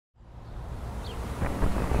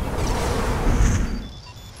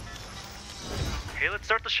Okay, let's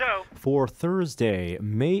start the show. For Thursday,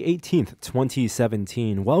 May 18th,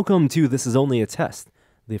 2017. Welcome to This Is Only a Test,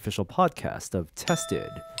 the official podcast of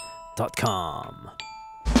Tested.com.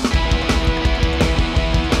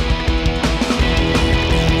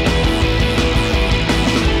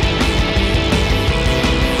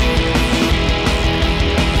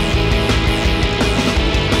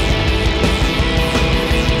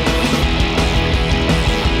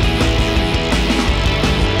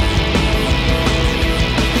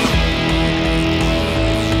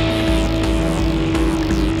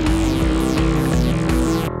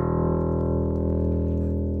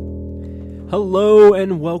 Hello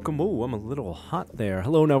and welcome. Oh, I'm a little hot there.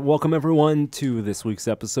 Hello and welcome everyone to this week's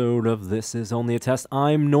episode of This Is Only a Test.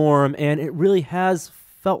 I'm Norm, and it really has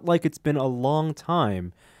felt like it's been a long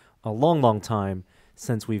time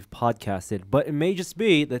since we've podcasted, but it may just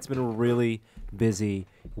be that it's been a really busy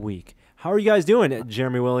week. How are you guys doing,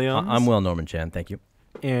 Jeremy Williams? I'm well, Norman Chan. Thank you.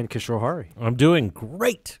 And Kishore Hari. I'm doing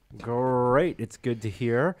great. Great. It's good to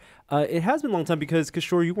hear. It has been a long time because,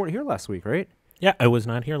 Kishore, you weren't here last week, right? Yeah, I was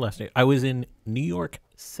not here last night. I was in New York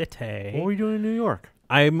City. What were you doing in New York?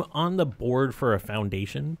 I'm on the board for a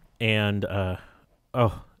foundation, and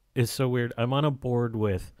it's so weird. I'm on a board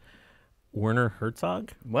with Werner Herzog,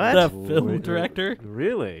 What? the film director.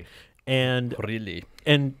 Really? And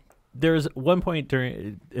there's one point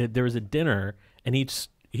during there was a dinner, and he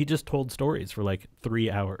just told stories for like 3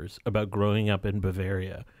 hours about growing up in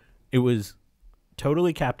Bavaria. It was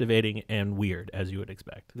totally captivating and weird, as you would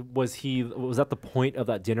expect. Was that the point of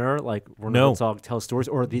that dinner? Like, No. Herzog tells stories,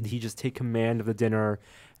 or did he just take command of the dinner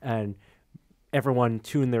and everyone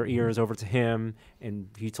tuned their ears over to him and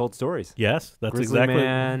he told stories? Yes, that's Grizzly exactly.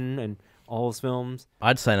 Man and all his films.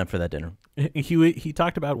 I'd sign up for that dinner. He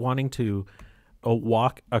talked about wanting to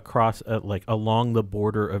walk across like along the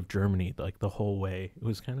border of Germany, like the whole way. It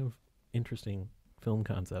was kind of interesting film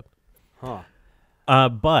concept. Huh.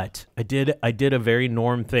 But I did a very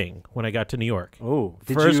Norm thing when I got to New York. Oh,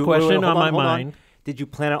 First question on my mind. Did you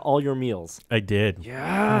plan out all your meals? I did.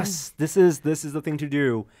 Yes. This is the thing to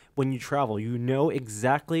do when you travel. You know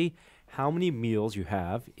exactly how many meals you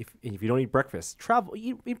have. If you don't eat breakfast,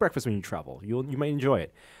 eat breakfast when you travel. You might enjoy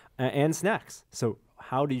it, and snacks. So,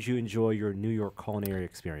 how did you enjoy your New York culinary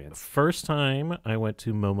experience? First time I went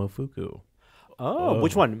to Momofuku. Oh,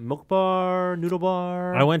 which one? Milk bar, noodle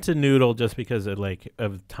bar? I went to Noodle just because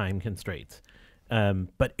of time constraints,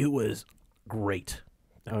 but it was great.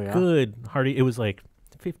 Oh yeah, Good, hearty. It was like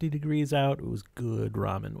 50 degrees out. It was good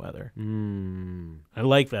ramen weather. I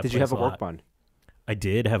like that. Did you place have a pork lot. bun? I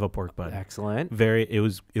did have a pork bun. Excellent. It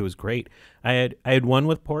was great. I had one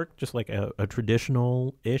with pork, just like a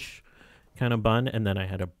traditional-ish kind of bun, and then I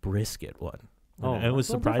had a brisket one. Oh, And it was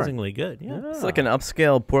that's so surprisingly good. Yeah. It's like an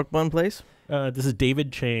upscale pork bun place. This is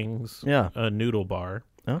David Chang's noodle bar,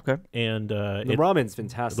 Okay. and The ramen's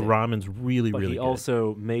fantastic. the ramen's really but really he good.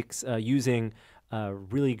 also makes using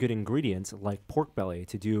really good ingredients like pork belly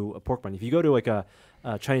to do a pork bun. If you go to like a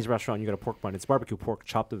Chinese restaurant and you get a pork bun, it's barbecue pork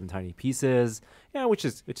chopped up in tiny pieces. Yeah, which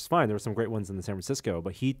is fine. There were some great ones in San Francisco,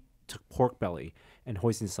 but he took pork belly and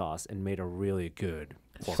hoisin sauce and made a really good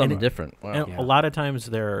pork Something bun. different. Wow. And Yeah. a lot of times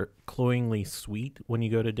they're cloyingly sweet when you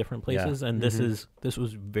go to different places, and this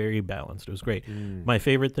was very balanced. It was great. My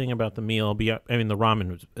favorite thing about the meal, the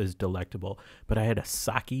ramen is delectable, but I had a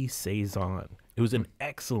sake saison. It was an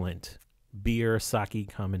excellent beer sake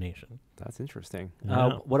combination. That's interesting.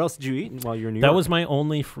 Yeah. What else did you eat while you were in New York? That was my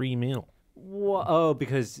only free meal.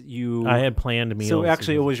 Because you... I had planned meals. So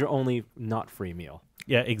actually it was your only not free meal.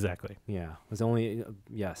 Yeah, exactly. Yeah, it was only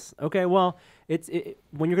yes. Okay, well,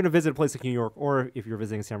 when you're going to visit a place like New York, or if you're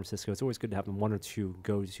visiting San Francisco, it's always good to have one or two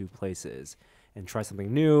go-to places and try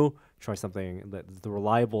something new, try something the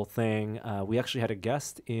reliable thing. We actually had a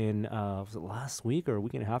guest in was it last week or a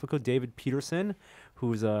week and a half ago, David Peterson,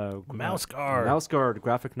 who's a Mouse Guard. Mouse Guard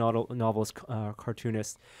graphic novelist,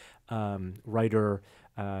 cartoonist, writer.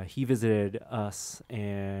 He visited us,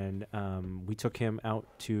 and we took him out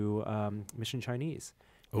to Mission Chinese.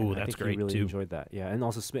 Oh, And I that's think great, he really too. enjoyed that. Yeah, and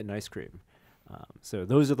also Smitten Ice Cream. So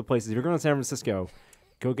those are the places. If you're going to San Francisco,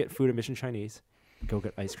 go get food at Mission Chinese. Go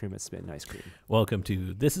get ice cream at Smitten Ice Cream. Welcome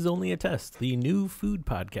to This Is Only a Test, the new food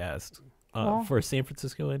podcast for San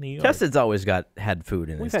Francisco and New York. Tested's always had food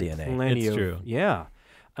in We've its had DNA. plenty It's of, true. Yeah.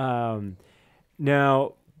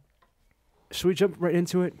 Now, should we jump right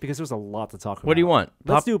into it? Because there's a lot to talk about. What do you want?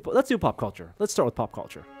 Let's do pop culture. Let's start with pop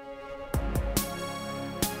culture.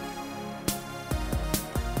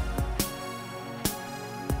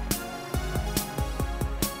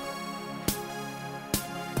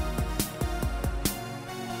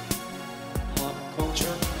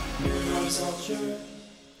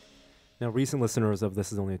 Now, recent listeners of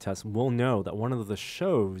This Is Only a Test will know that one of the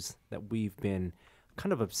shows that we've been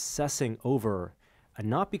kind of obsessing over, and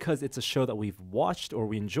not because it's a show that we've watched or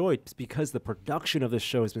we enjoyed, it's because the production of this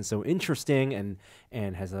show has been so interesting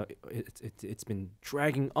and has it's been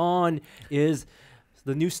dragging on, is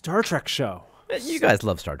the new Star Trek show. You guys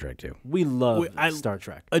love Star Trek too. We love Star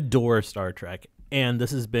Trek. Adore Star Trek, and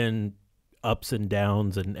this has been ups and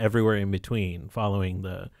downs and everywhere in between following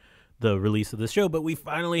the release of this show. But we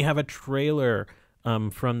finally have a trailer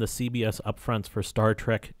from the CBS upfronts for Star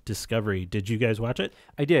Trek Discovery. Did you guys watch it?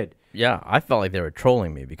 I did. Yeah, I felt like they were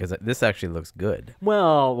trolling me because this actually looks good.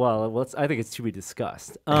 Well, I think it's to be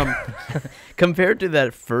discussed. Compared to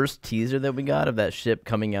that first teaser that we got of that ship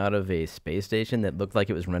coming out of a space station that looked like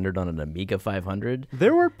it was rendered on an Amiga 500.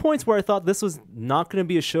 There were points where I thought this was not going to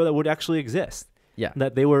be a show that would actually exist. Yeah.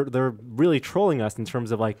 That they're really trolling us in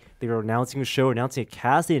terms of like they were announcing a show, announcing a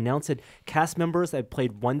cast. They announced that cast members that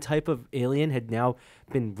played one type of alien had now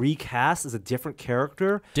been recast as a different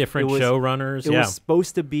character. Different showrunners. It was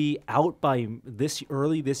supposed to be out by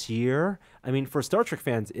early this year. I mean, for Star Trek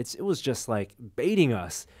fans, it was just like baiting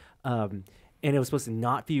us. And it was supposed to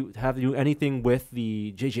not have to do anything with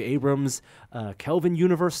the J.J. Abrams Kelvin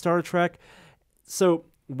universe Star Trek. So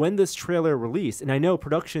when this trailer released, and I know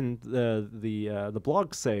production, the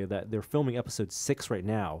blogs say that they're filming episode 6 right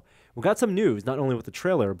now. We got some news, not only with the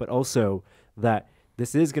trailer, but also that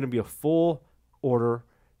this is going to be a full order,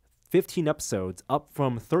 15 episodes, up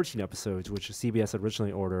from 13 episodes, which CBS had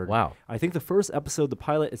originally ordered. Wow. I think the first episode, the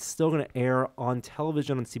pilot, is still going to air on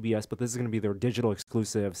television on CBS, but this is going to be their digital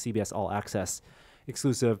exclusive, CBS All Access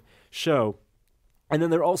exclusive show. And then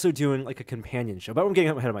they're also doing like a companion show. But I'm getting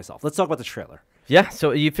ahead of myself. Let's talk about the trailer. Yeah,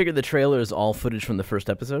 so you figured the trailer is all footage from the first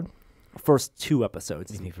episode? First 2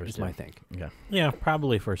 episodes First is my thing. Yeah. Yeah,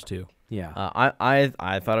 probably first 2. Yeah.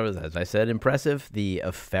 I thought it was, as I said, impressive. The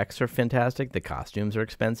effects are fantastic. The costumes are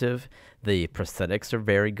expensive. The prosthetics are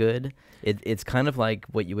very good. It's kind of like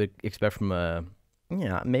what you would expect from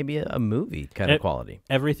maybe a movie kind of quality.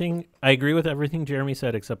 Everything, I agree with everything Jeremy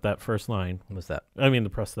said except that first line. What's that? I mean, the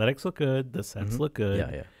prosthetics look good. The sets look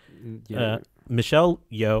good. Yeah. Michelle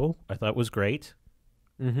Yeoh, I thought was great.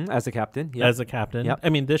 As a captain. As a captain. Yep. I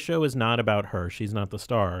mean, this show is not about her. She's not the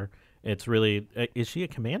star. It's really, is she a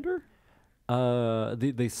commander?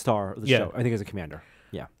 The star of the show, I think, is a commander.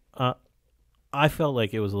 Yeah. I felt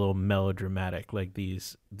like it was a little melodramatic, like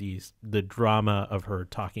the drama of her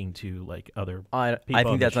talking to like other people. I on think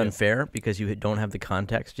the that's ship. unfair because you don't have the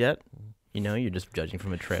context yet. You know, you're just judging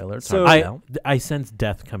from a trailer. It's So hard to I sense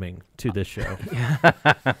death coming to this show.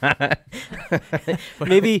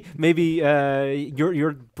 maybe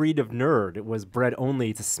your breed of nerd was bred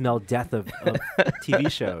only to smell death of TV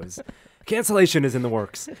shows. Cancellation is in the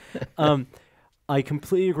works. I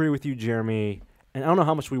completely agree with you, Jeremy. And I don't know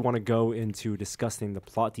how much we want to go into discussing the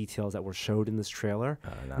plot details that were showed in this trailer.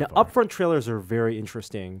 Now, upfront trailers are very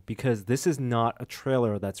interesting because this is not a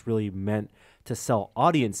trailer that's really meant to sell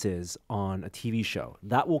audiences on a TV show.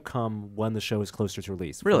 That will come when the show is closer to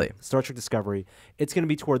release. Really? For Star Trek Discovery, it's going to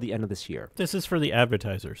be toward the end of this year. This is for the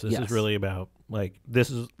advertisers. This Yes. is really about like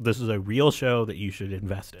this is a real show that you should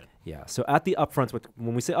invest in. Yeah. So at the upfronts,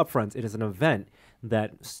 when we say upfronts, it is an event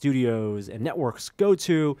that studios and networks go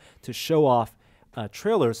to show off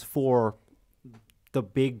trailers for the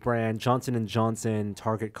big brand Johnson & Johnson,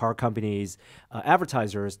 Target car companies,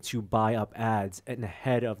 advertisers to buy up ads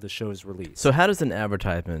ahead of the show's release. So how does an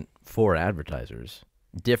advertisement for advertisers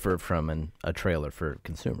differ from a trailer for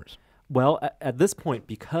consumers? Well, at this point,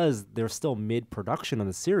 because they're still mid-production on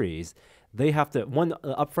the series, they have to,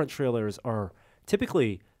 upfront trailers are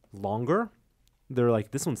typically longer. They're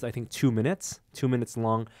like, this one's, I think, 2 minutes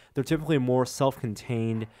long. They're typically more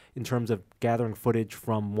self-contained in terms of gathering footage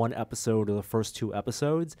from one episode or the first 2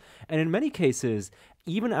 episodes. And in many cases,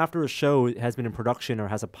 even after a show has been in production or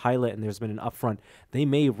has a pilot and there's been an upfront, they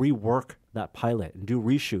may rework that pilot and do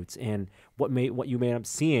reshoots. And what you may end up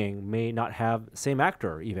seeing may not have the same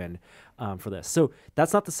actor even for this. So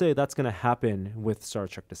that's not to say that's going to happen with Star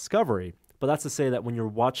Trek Discovery. But that's to say that when you're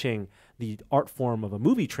watching the art form of a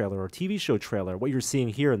movie trailer or TV show trailer, what you're seeing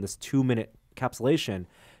here in this 2-minute encapsulation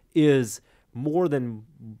is more than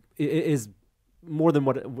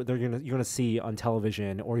what you're gonna see on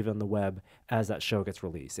television or even on the web as that show gets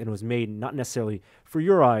released. And it was made not necessarily for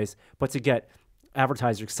your eyes, but to get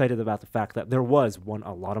advertisers excited about the fact that there was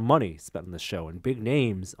a lot of money spent on this show and big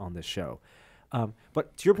names on this show.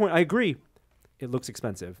 But to your point, I agree. It looks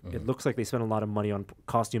expensive. It looks like they spent a lot of money on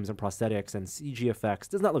costumes and prosthetics and CG effects.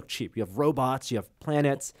 It does not look cheap. You have robots, you have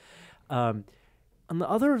planets. On the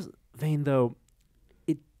other vein, though,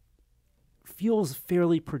 it feels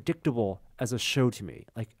fairly predictable as a show to me.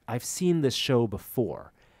 Like, I've seen this show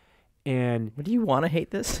before, and What, do you want to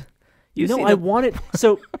hate this? I want it.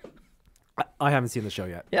 So I haven't seen the show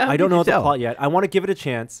yet. Yeah, I don't you know can the tell. plot yet. I want to give it a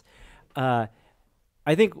chance. I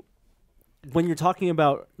think when you're talking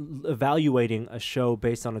about evaluating a show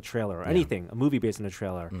based on a trailer or anything, a movie based on a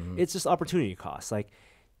trailer, it's just opportunity cost. Like,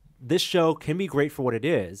 this show can be great for what it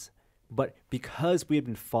is, but because we have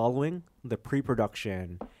been following the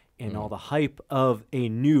pre-production and all the hype of a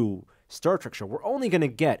new Star Trek show, we're only going to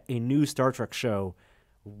get a new Star Trek show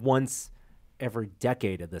once every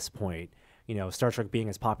decade at this point. You know, Star Trek being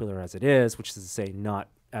as popular as it is, which is to say not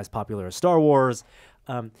as popular as Star Wars.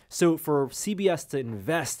 So for CBS to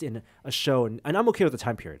invest in a show, and I'm okay with the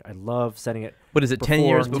time period. I love setting it. What is it, 10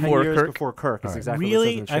 years before 10 years Kirk? before Kirk is exactly what it Really,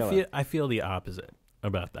 says in the trailer. I feel the opposite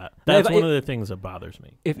about that. That's one of the things that bothers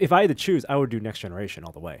me. If I had to choose, I would do Next Generation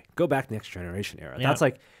all the way. Go back to Next Generation era. Yeah. That's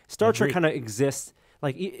like Star Trek Agreed. kind of exists.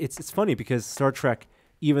 Like, it's funny because Star Trek,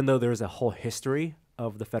 even though there's a whole history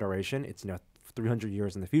of the Federation, it's 300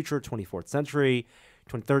 years in the future, 24th century,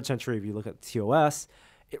 23rd century. If you look at TOS,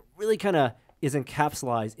 it really kind of is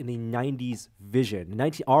encapsulated in the 90s vision,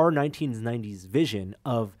 our 1990s vision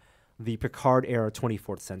of the Picard era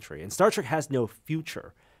 24th century. And Star Trek has no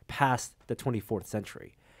future past the 24th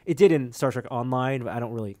century. It did in Star Trek Online, but I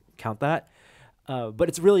don't really count that. But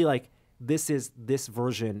it's really like this is this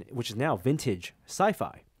version, which is now vintage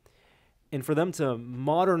sci-fi. And for them to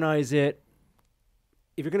modernize it,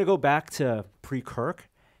 if you're going to go back to pre-Kirk,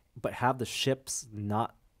 but have the ships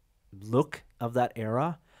not look of that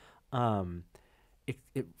era,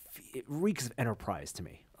 it reeks of Enterprise to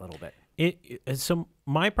me a little bit. So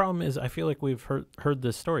my problem is I feel like we've heard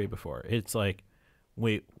this story before. It's like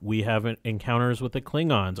we have encounters with the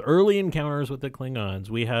Klingons, early encounters with the Klingons.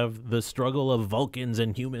 We have the struggle of Vulcans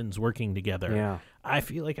and humans working together. Yeah. I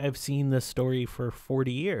feel like I've seen this story for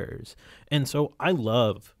 40 years. And so I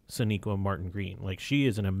love Sonequa Martin Green. Like, she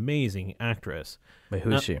is an amazing actress. Wait,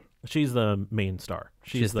 who is she? She's the main star.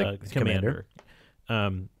 She's the commander.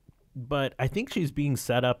 But I think she's being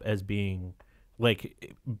set up as being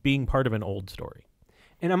part of an old story.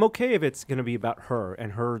 And I'm okay if it's going to be about her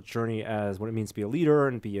and her journey as what it means to be a leader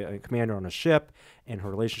and be a commander on a ship, and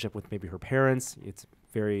her relationship with maybe her parents. It's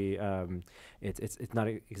very, it's not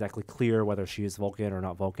exactly clear whether she is Vulcan or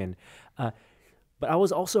not Vulcan. But I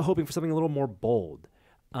was also hoping for something a little more bold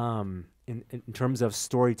in terms of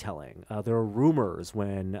storytelling. There were rumors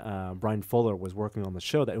when Brian Fuller was working on the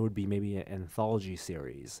show that it would be maybe an anthology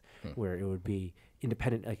series where it would be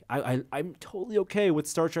independent. Like, I'm totally okay with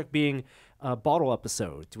Star Trek being bottle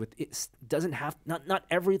episodes. With it doesn't have not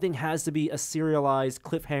everything has to be a serialized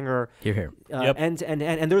cliffhanger. Here.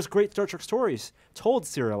 And there's great Star Trek stories told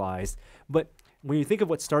serialized, but when you think of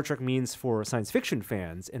what Star Trek means for science fiction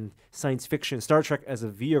fans and science fiction, Star Trek as a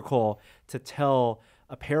vehicle to tell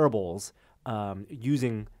parables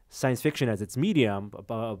using science fiction as its medium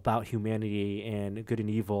about humanity and good and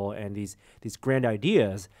evil and these grand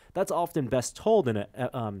ideas, that's often best told in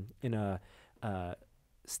a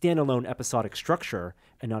standalone episodic structure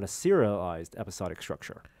and not a serialized episodic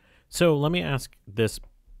structure. So let me ask this,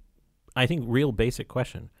 I think, real basic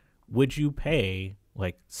question. Would you pay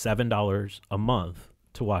like $7 a month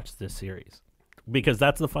to watch this series? Because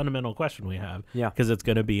that's the fundamental question we have. Yeah. Because it's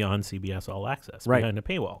going to be on CBS All Access behind a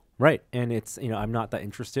paywall. Right. And it's, I'm not that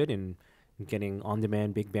interested in getting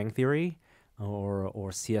on-demand Big Bang Theory or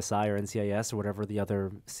CSI or NCIS or whatever the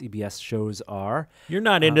other CBS shows are. You're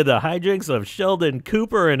not into the hijinks of Sheldon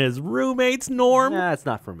Cooper and his roommates, Norm? Nah, it's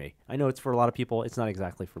not for me. I know it's for a lot of people. It's not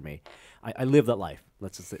exactly for me. I live that life.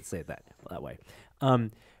 Let's just say that way.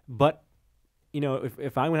 But,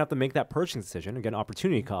 if I'm going to have to make that purchasing decision, again,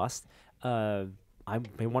 opportunity cost, I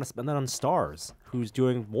may want to spend that on Starz, who's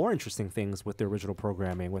doing more interesting things with their original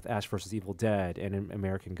programming, with Ash vs. Evil Dead and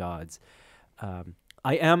American Gods.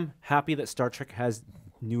 I am happy that Star Trek has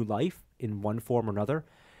new life in one form or another,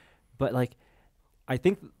 but I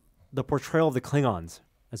think the portrayal of the Klingons,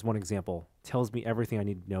 as one example, tells me everything I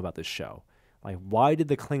need to know about this show. Like, why did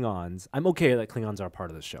the Klingons... I'm okay that Klingons are a part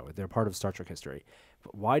of the show. They're part of Star Trek history.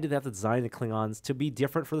 But why did they have to design the Klingons to be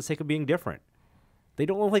different for the sake of being different? They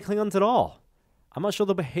don't look like Klingons at all. I'm not sure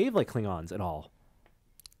they'll behave like Klingons at all,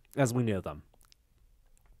 as we know them.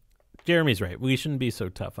 Jeremy's right. We shouldn't be so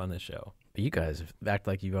tough on this show. But you guys act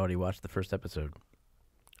like you've already watched the first episode.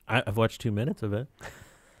 I've watched 2 minutes of it.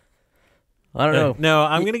 I don't know. No,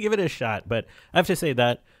 I'm going to give it a shot, but I have to say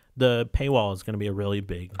that the paywall is going to be a really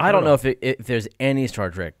big... I don't know if there's any Star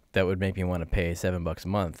Trek that would make me want to pay $7 a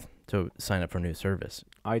month to sign up for a new service.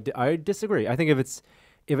 I disagree. I think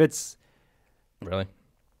if it's Really?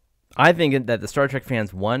 I think that the Star Trek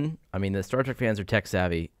fans, the Star Trek fans are tech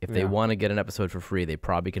savvy. If they want to get an episode for free, they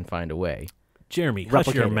probably can find a way. Jeremy,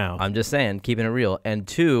 hush your mouth. I'm just saying, keeping it real. And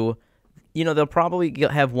two, they'll probably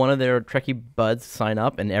have one of their Trekkie buds sign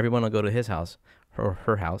up, and everyone will go to his house,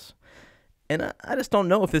 her house. And I just don't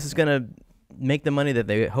know if this is going to make the money that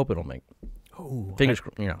they hope it'll make. Oh, I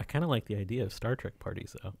kind of like the idea of Star Trek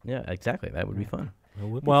parties, though. Yeah, exactly. That would be fun.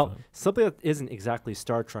 Well, something that isn't exactly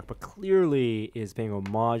Star Trek, but clearly is paying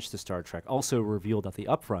homage to Star Trek, also revealed at the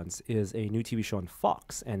upfronts, is a new TV show on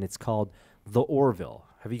Fox, and it's called The Orville.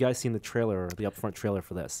 Have you guys seen the trailer, the upfront trailer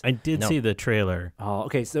for this? I did see the trailer. Oh,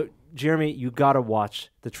 okay. So, Jeremy, you got to watch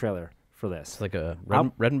the trailer for this. It's like a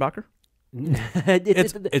Redenbacher?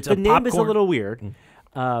 it's the name popcorn. is a little weird.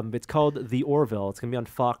 It's called The Orville. It's going to be on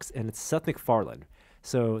Fox, and it's Seth MacFarlane.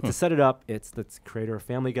 So to set it up, it's the creator of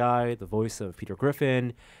Family Guy, the voice of Peter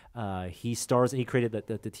Griffin. He stars and he created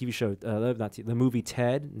the TV show, the movie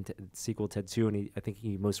Ted, sequel Ted 2, and I think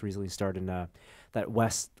he most recently starred in that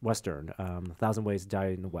Western, 1,000 Ways to Die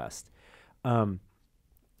in the West.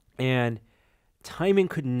 And timing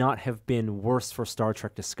could not have been worse for Star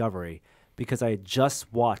Trek Discovery because I had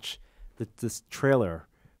just watched this trailer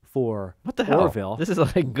for what the hell? Orville. This is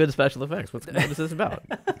like good special effects. What is this about?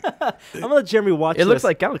 I'm gonna let Jeremy watch it. It looks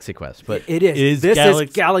like Galaxy Quest, but it is. This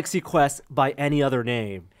is Galaxy Quest by any other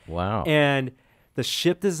name. Wow. And the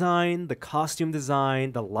ship design, the costume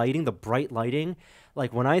design, the lighting, the bright lighting.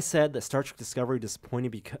 Like when I said that Star Trek Discovery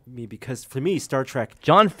disappointed me because for me, Star Trek.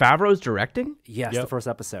 Jon Favreau's directing? Yes, the first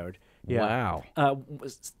episode. Yeah. Wow.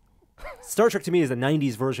 Star Trek to me is a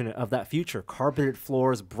 90s version of that future. Carpeted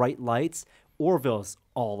floors, bright lights. Orville's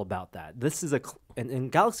all about that. This is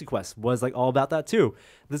and Galaxy Quest was like all about that too.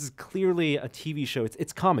 This is clearly a TV show.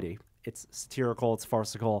 It's comedy. It's satirical. It's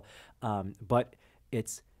farcical. But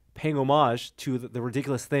it's paying homage to the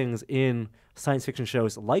ridiculous things in science fiction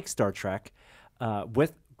shows like Star Trek,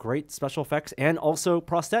 with great special effects and also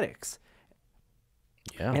prosthetics.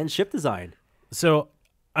 Yeah. And ship design. So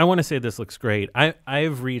I want to say this looks great.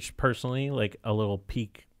 I've reached personally like a little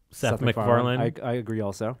peak Seth MacFarlane. I agree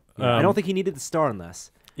also. Yeah, I don't think he needed to star in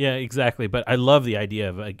this. Yeah, exactly. But I love the idea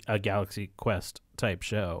of a Galaxy Quest type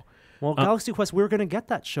show. Well, Galaxy Quest, we were going to get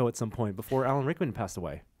that show at some point before Alan Rickman passed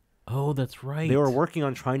away. Oh, that's right. They were working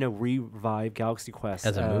on trying to revive Galaxy Quest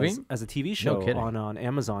as a movie, as a TV show on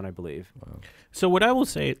Amazon, I believe. Wow. So what I will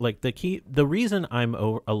say, like the reason I'm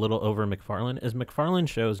a little over MacFarlane is MacFarlane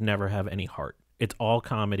shows never have any heart. It's all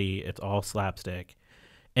comedy. It's all slapstick.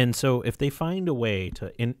 And so if they find a way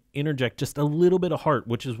to interject just a little bit of heart,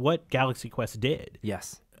 which is what Galaxy Quest did,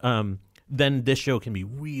 yes, then this show can be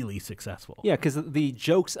really successful. Yeah, because the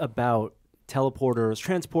jokes about teleporters,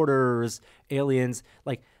 transporters, aliens,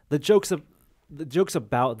 like the jokes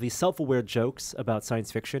about the self-aware jokes about science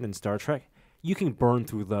fiction and Star Trek, you can burn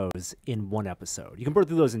through those in one episode. You can burn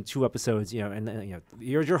through those in 2 episodes, and then,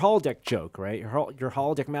 here's your holodeck joke, right? Your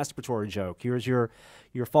holodeck masturbatory joke. Here's your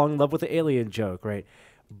falling in love with the alien joke, right?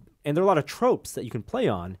 And there are a lot of tropes that you can play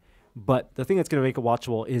on, but the thing that's going to make it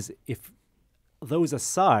watchable is if those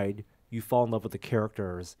aside, you fall in love with the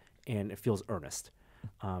characters and it feels earnest.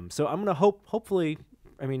 So I'm going to hopefully,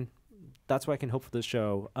 that's what I can hope for this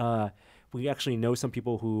show. We actually know some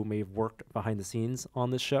people who may have worked behind the scenes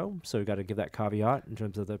on this show, so we got to give that caveat in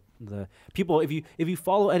terms of the people. If you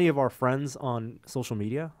follow any of our friends on social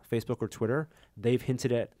media, Facebook or Twitter, they've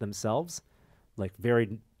hinted at themselves, like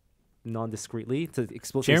very non-discreetly, to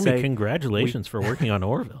explicitly Jeremy, say, congratulations for working on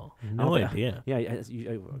Orville. No idea. Yeah,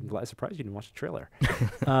 I'm glad, surprised you didn't watch the trailer.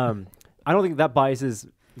 I don't think that biases.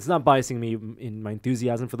 It's not biasing me in my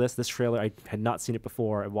enthusiasm for this. This trailer, I had not seen it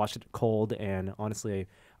before. I watched it cold, and honestly,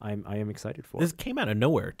 I am excited for it. This came out of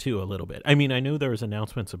nowhere, too, a little bit. I mean, I knew there was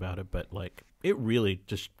announcements about it, but like it really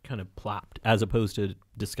just kind of plopped, as opposed to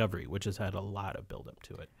Discovery, which has had a lot of build-up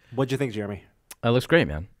to it. What'd you think, Jeremy? It looks great,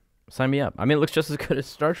 man. Sign me up. I mean, it looks just as good as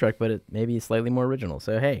Star Trek, but it maybe slightly more original.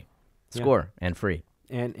 So, hey, score and free.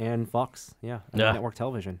 And Fox, network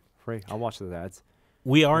television, free. I'll watch those ads.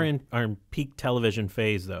 We are in our peak television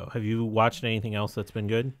phase, though. Have you watched anything else that's been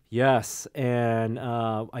good? Yes, and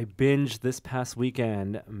I binged this past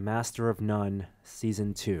weekend Master of None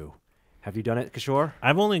Season 2. Have you done it, Kishore?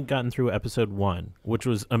 I've only gotten through episode 1, which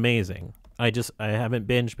was amazing. I haven't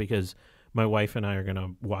binged because my wife and I are going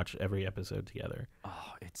to watch every episode together.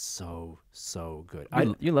 Oh, it's so good.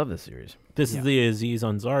 You love this series. This is the Aziz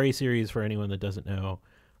Ansari series, for anyone that doesn't know.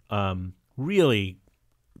 Really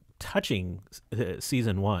touching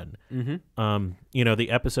season 1. Mm-hmm.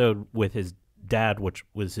 The episode with his dad, which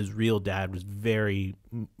was his real dad, was very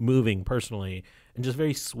moving personally and just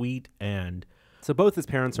very sweet. And so both his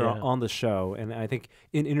parents are on the show, and I think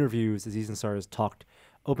in interviews, Aziz Ansari has talked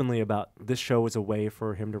openly about this show was a way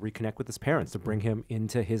for him to reconnect with his parents, to bring him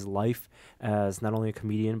into his life as not only a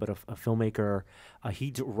comedian but a filmmaker.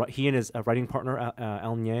 He and his writing partner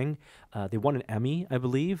Alan Yang, they won an Emmy, I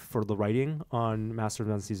believe, for the writing on Master of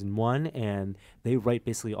None season 1, and they write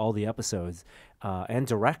basically all the episodes and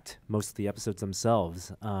direct most of the episodes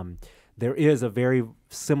themselves. There is a very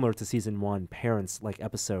similar to season 1 parents-like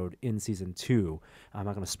episode in season 2. I'm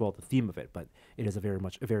not going to spoil the theme of it, but it is a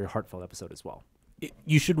very heartfelt episode as well.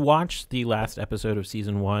 You should watch the last episode of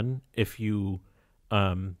season 1 if you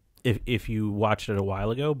watched it a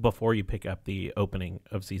while ago before you pick up the opening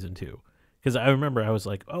of season 2. Because I remember I was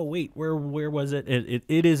like, oh wait, where was it?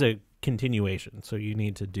 It is a continuation, so you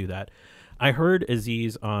need to do that. I heard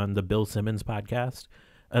Aziz on the Bill Simmons podcast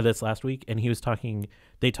this last week, and he was talking.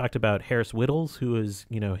 They talked about Harris Whittles, who is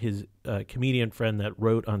his comedian friend that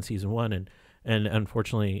wrote on season 1 and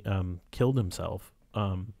unfortunately killed himself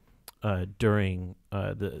during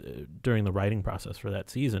the writing process for that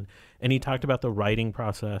season. And he talked about the writing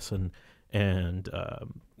process and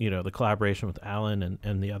the collaboration with Alan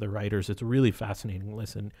and the other writers. It's a really fascinating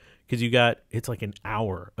listen because it's like an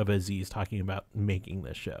hour of Aziz talking about making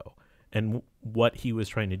this show and what he was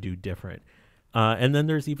trying to do different. And then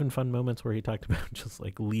there's even fun moments where he talked about just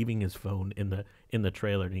like leaving his phone in the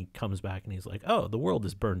trailer, and he comes back and he's like, "Oh, the world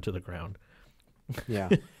is burned to the ground." Yeah.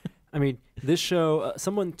 I mean, this show,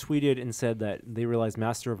 someone tweeted and said that they realized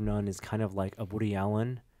Master of None is kind of like a Woody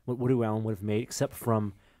Allen, what Woody Allen would have made, except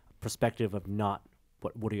from perspective of not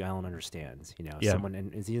what Woody Allen understands. Yeah. Someone,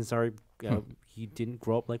 and Aziz Ansari, he didn't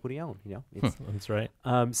grow up like Woody Allen. It's, That's right.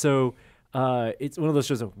 So it's one of those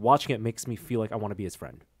shows that watching it makes me feel like I want to be his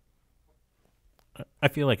friend. I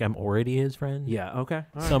feel like I'm already his friend. Yeah. Okay.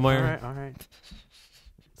 All right, Somewhere. All right.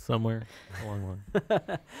 Somewhere along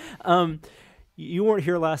the line. You weren't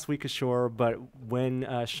here last week, Kishore, but when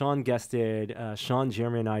Sean guested, Sean,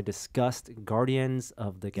 Jeremy, and I discussed Guardians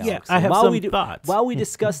of the Galaxy. Yeah, I have some thoughts. While we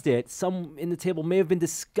discussed it, some in the table may have been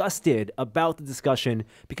disgusted about the discussion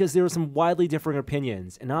because there were some widely differing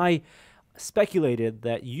opinions. And I speculated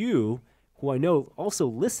that you, who I know also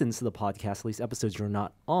listens to the podcast, at least episodes you're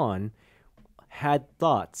not on, had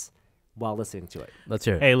thoughts while listening to it. Let's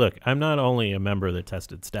hear it. Hey, look, I'm not only a member of the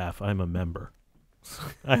tested staff, I'm a member.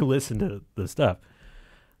 I listen to the stuff.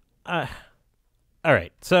 All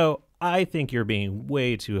right, so I think you're being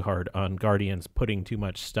way too hard on Guardians putting too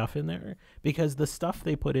much stuff in there because the stuff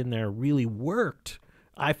they put in there really worked.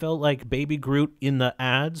 I felt like Baby Groot in the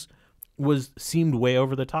ads seemed way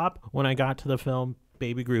over the top. When I got to the film,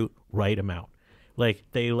 Baby Groot, write him out. Like,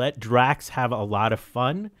 they let Drax have a lot of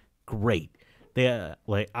fun. Great.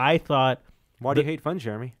 I thought. Why do you hate fun,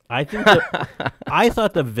 Jeremy? I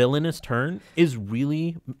thought the villainous turn is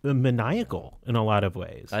really maniacal in a lot of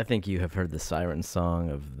ways. I think you have heard the siren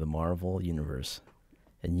song of the Marvel universe,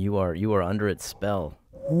 and you are under its spell.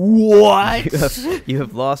 What? You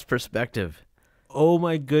have lost perspective. Oh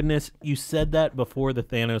my goodness! You said that before the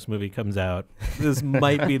Thanos movie comes out. This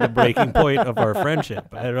might be the breaking point of our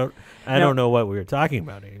friendship. I don't know what we were talking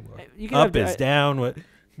about anymore. Up is down. What?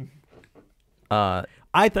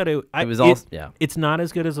 I thought it's not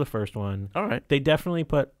as good as the first one. All right. They definitely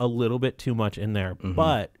put a little bit too much in there,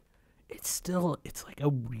 but it's like a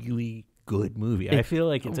really good movie. I feel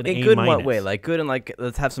like it's an A-. Good in what way? Like good and like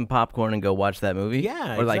let's have some popcorn and go watch that movie?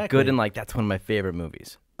 Yeah, or like good and like that's one of my favorite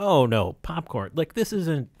movies. Oh no, popcorn. Like this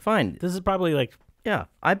isn't fine. This is probably like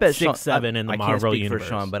I bet 6, 7 in the Marvel universe. I can't speak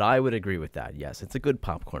for Sean, but I would agree with that. Yes, it's a good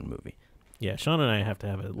popcorn movie. Yeah, Sean and I have to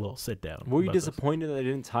have a little sit down. Were you disappointed that it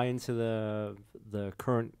didn't tie into the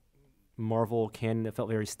current Marvel canon? It felt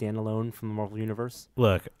very standalone from the Marvel universe.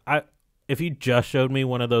 Look, if you just showed me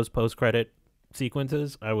one of those post-credit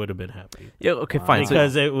sequences, I would have been happy. Yeah, okay, fine.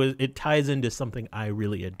 Because it ties into something I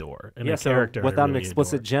really adore and a character. Without an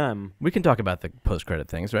explicit gem, we can talk about the post-credit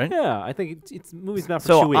things, right? Yeah, I think it's movie's not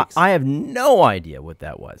for 2 weeks. I have no idea what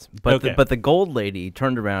that was, but okay. but the gold lady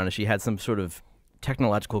turned around and she had some sort of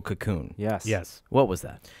technological cocoon. Yes. What was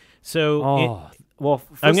that? So,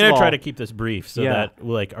 I'm going to try to keep this brief so that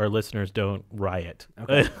like our listeners don't riot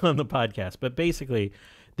on the podcast. But basically,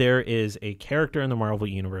 there is a character in the Marvel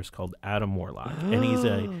universe called Adam Warlock,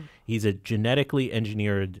 and he's a genetically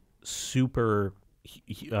engineered super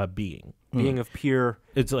being of pure.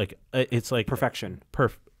 It's like perfection,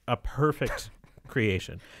 a perfect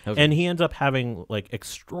creation, okay. And he ends up having like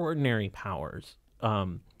extraordinary powers.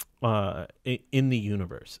 In the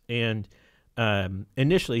universe. And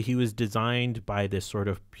initially he was designed by this sort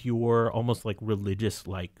of pure, almost like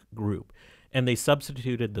religious-like group. And they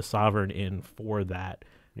substituted the Sovereign in for that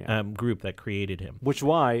group that created him. Which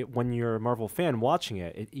why, when you're a Marvel fan watching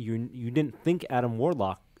it, you didn't think Adam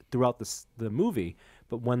Warlock throughout the movie,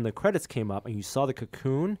 But when the credits came up and you saw the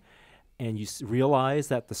cocoon, and you realize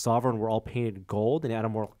that the Sovereign were all painted gold, and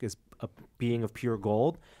Adam Warlock is a being of pure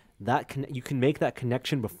gold, you can make that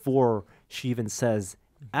connection before she even says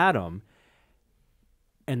Adam,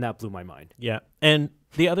 and that blew my mind. Yeah, and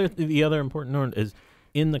the other important note is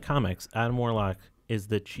in the comics, Adam Warlock is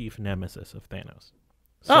the chief nemesis of Thanos.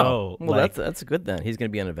 So, that's good then. He's going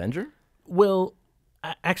to be an Avenger? Well,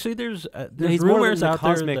 actually, there's He's rumors more out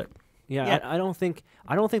cosmic, there. Yeah, I don't think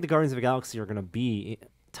the Guardians of the Galaxy are going to be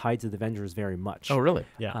tied to the Avengers very much. Oh, really?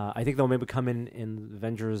 Yeah. I think they'll maybe come in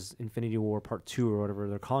Avengers Infinity War Part 2 or whatever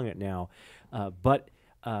they're calling it now. But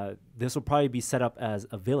this will probably be set up as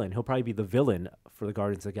a villain. He'll probably be the villain for the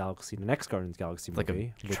Guardians of the Galaxy, the next Guardians of the Galaxy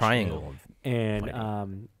movie. Like a triangle.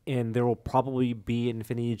 And there will probably be an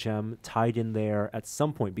Infinity Gem tied in there at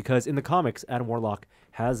some point, because in the comics, Adam Warlock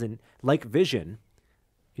like Vision,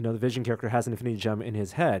 the Vision character has an Infinity Gem in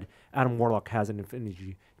his head. Adam Warlock has an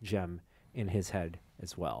Infinity Gem in his head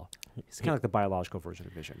as well. He's kind of like the biological version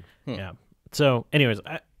of Vision. Yeah. So, anyways,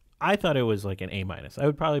 I thought it was like an A-. I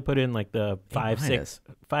would probably put in like the 5,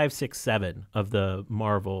 6, 7 of the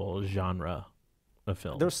Marvel genre of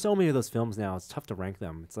film. There's so many of those films now. It's tough to rank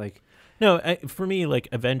them. It's like for me, like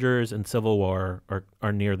Avengers and Civil War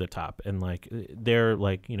are near the top, and like they're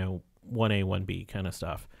like 1A, 1B kind of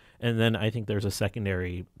stuff. And then I think there's a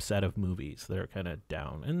secondary set of movies that are kind of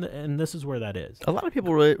down, and this is where that is. A lot of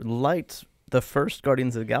people really liked the first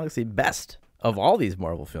Guardians of the Galaxy best of all these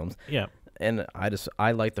Marvel films. Yeah. And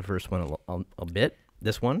I like the first one a bit.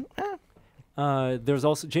 This one, There's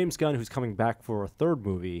also James Gunn, who's coming back for a third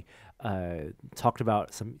movie, talked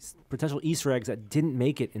about some potential Easter eggs that didn't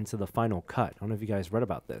make it into the final cut. I don't know if you guys read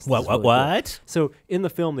about this. What? Cool. So in the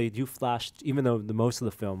film, they do flash, even though most of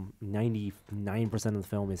the film, 99% of the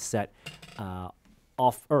film is set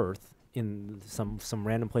off Earth in some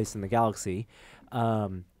random place in the galaxy.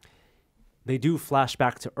 They do flash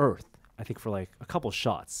back to Earth, I think, for like a couple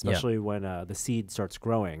shots, especially when the seed starts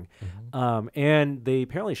growing. Mm-hmm. And they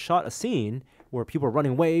apparently shot a scene where people are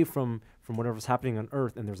running away from whatever's happening on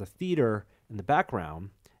Earth, and there's a theater in the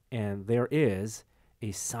background, and there is a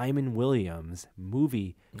Simon Williams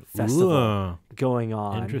movie festival going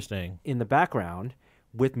on in the background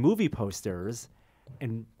with movie posters.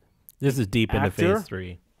 And this is deep into phase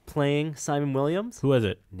 3. Playing Simon Williams. Who was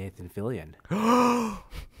it? Nathan Fillion.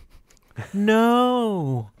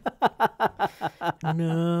 No.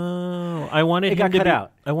 No. I wanted him to cut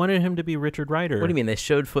out. I wanted him to be Richard Rider. What do you mean? They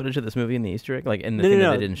showed footage of this movie in the Easter egg? Like in the thing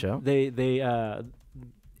that they didn't show?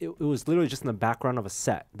 It was literally just in the background of a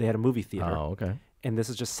set. They had a movie theater. Oh, okay. And this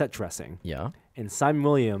is just set dressing. Yeah. And Simon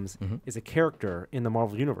Williams is a character in the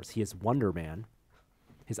Marvel Universe. He is Wonder Man.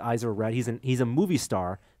 His eyes are red. He's a movie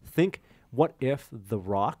star. Think, what if The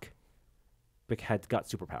Rock had got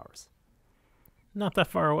superpowers? Not that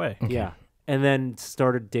far away. Okay. Yeah. And then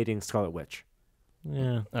started dating Scarlet Witch.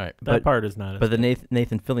 Yeah. All right. That part is not. But the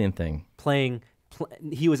Nathan Fillion thing.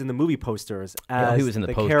 He was in the movie posters as he was in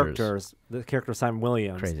the posters. The character Simon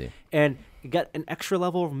Williams. Crazy. And he got an extra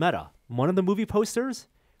level of meta. One of the movie posters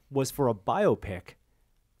was for a biopic,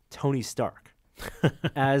 Tony Stark,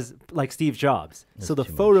 as like Steve Jobs. That's so the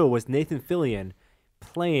photo was Nathan Fillion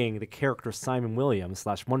playing the character Simon Williams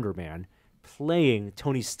 / Wonder Man, playing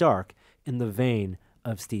Tony Stark in the vein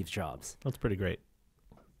of Steve Jobs. That's pretty great.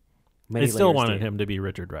 I still wanted him to be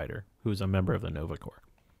Richard Rider, who's a member of the Nova Corps.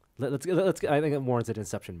 Let's. I think it warrants an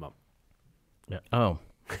Inception bump. Yeah. Oh.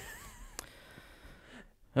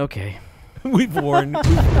 Okay. We've worn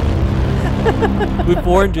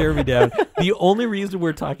Jeremy down. The only reason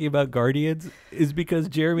we're talking about Guardians is because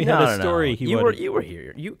Jeremy had a story. You were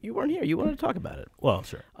here. You weren't here. You wanted to talk about it. Well,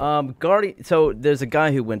 sure. So there's a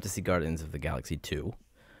guy who went to see Guardians of the Galaxy 2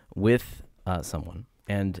 with someone,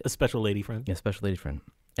 and a special lady friend. Yeah, special lady friend.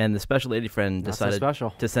 And the special lady friend decided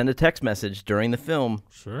to send a text message during the film.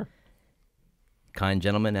 Sure. Kind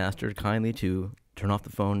gentleman asked her kindly to turn off the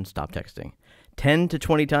phone and stop texting. 10 to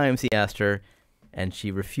 20 times he asked her, and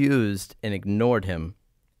she refused and ignored him.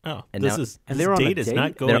 Oh, and this date is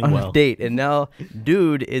not going well. They're on a date, and now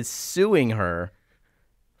dude is suing her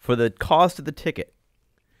for the cost of the ticket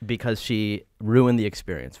because she ruined the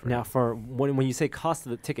experience for him. Now, for when you say cost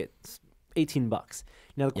of the ticket, $18.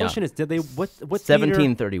 Now the question is, did they what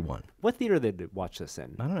 $17.31? What theater did they watch this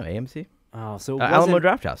in? I don't know. AMC. Oh, so Alamo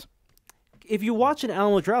Drafthouse. If you watch an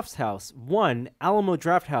Alamo Drafthouse, Alamo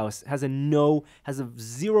Drafthouse has a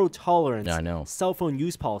zero tolerance cell phone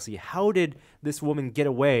use policy. How did this woman get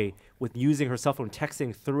away with using her cell phone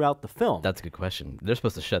texting throughout the film? That's a good question. They're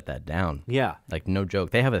supposed to shut that down. Yeah. Like, no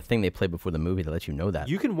joke. They have a thing they play before the movie that lets you know that.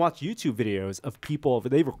 You can watch YouTube videos of people.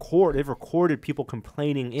 They've recorded people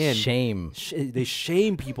complaining in. Shame. They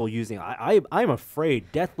shame people using. I'm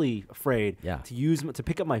afraid, deathly afraid, to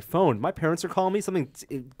pick up my phone. My parents are calling me, something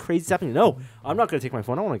crazy happening. No, I'm not going to take my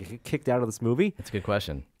phone. I don't want to get kicked out of this movie. That's a good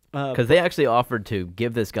question. Because they actually offered to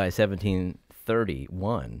give this guy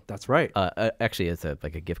 $17.31. That's right. Actually, it's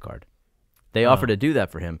like a gift card. They offered to do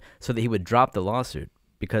that for him so that he would drop the lawsuit,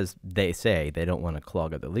 because they say they don't want to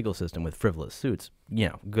clog up the legal system with frivolous suits. You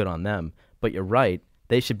know, good on them. But you're right.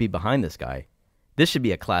 They should be behind this guy. This should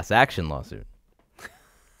be a class action lawsuit.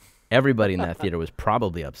 Everybody in that theater was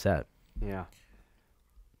probably upset. Yeah.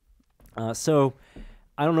 So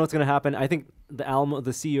I don't know what's going to happen. I think the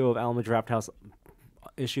CEO of Alamo Drafthouse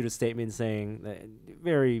issued a statement saying that,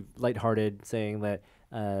 very lighthearted, saying that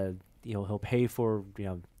he'll pay for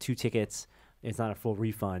 2 tickets. It's not a full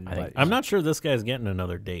refund. But I'm not sure this guy's getting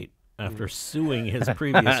another date after suing his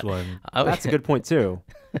previous one. That's a good point too.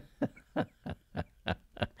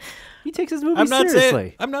 He takes his movie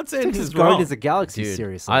seriously. I'm not saying he takes he's his wrong. Guardians of the Galaxy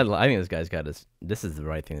seriously. I think this guy's got this is the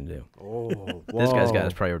right thing to do. Oh, this guy's got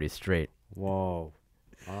his priorities straight. Whoa.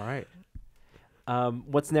 All right.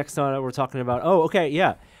 What's next on we're talking about? Oh, okay,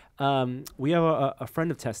 yeah. We have a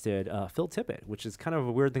friend of Tested, Phil Tippett, which is kind of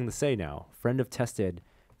a weird thing to say now. Friend of Tested,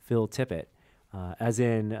 Phil Tippett, as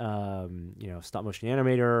in stop motion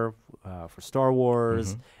animator for Star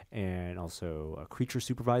Wars, and also a creature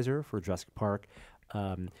supervisor for Jurassic Park.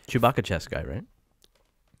 Chewbacca chess guy, right?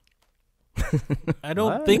 I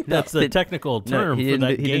don't think that's the technical term for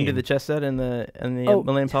that game. He didn't do the chess set in the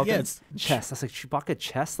Millennium Falcon. Yeah, it's chess. That's like Chewbacca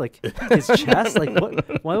chess, like his chess. Like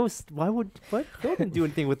what? Why would Phil didn't do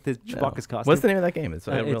anything with the Chewbacca's costume? What's the name of that game? It's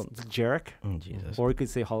Jarek. Oh, Jesus. Or we could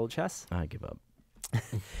say Hollow Chess. I give up.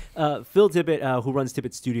 Phil Tippett, who runs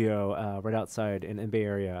Tippett Studio right outside in Bay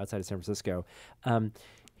Area, outside of San Francisco,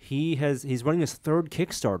 he's running his 3rd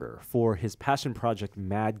Kickstarter for his passion project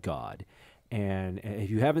Mad God. And if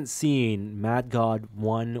you haven't seen Mad God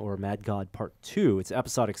 1 or Mad God Part 2, it's an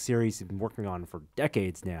episodic series he's been working on for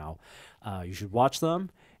decades now. You should watch them,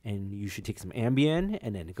 and you should take some Ambien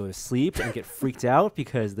and then go to sleep and get freaked out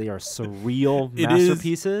because they are surreal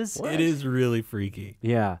masterpieces. It is really freaky.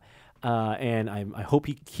 Yeah. And I hope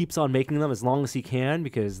he keeps on making them as long as he can,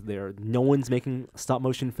 because no one's making stop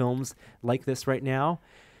motion films like this right now.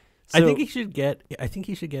 So, I think he should get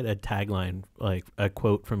a tagline, like a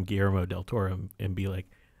quote from Guillermo del Toro, and be like,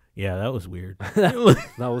 "Yeah, that was weird. That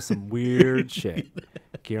was some weird shit."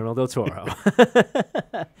 Guillermo del Toro.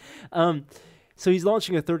 So he's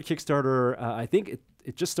launching a 3rd Kickstarter. I think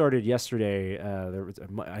it just started yesterday.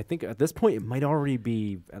 I think at this point it might already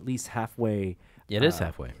be at least halfway. Yeah, it is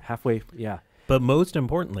halfway. Halfway, yeah. But most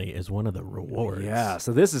importantly is one of the rewards. Yeah,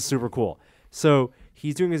 so this is super cool. So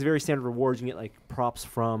he's doing his very standard rewards. You get like props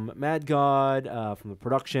from Mad God, from the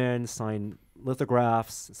production, signed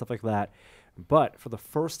lithographs, stuff like that. But for the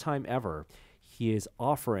first time ever, he is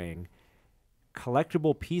offering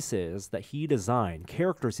collectible pieces that he designed,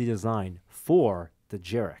 characters he designed for the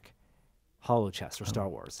Jarek Hollow Chess or Star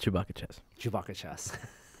Wars. Chewbacca chess. Chewbacca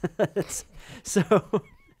chess.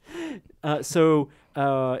 So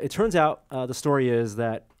it turns out the story is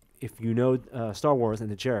that if you know Star Wars and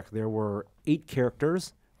the Jarek, there were 8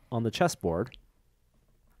 characters on the chessboard,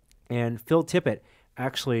 and Phil Tippett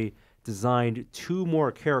actually designed 2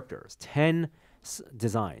 more characters, 10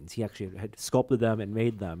 designs. He actually had sculpted them and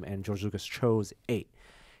made them, and George Lucas chose 8.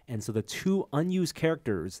 And so the 2 unused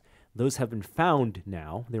characters, those have been found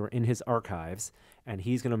now. They were in his archives, and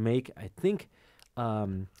he's going to make, I think, how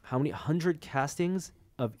many 100 castings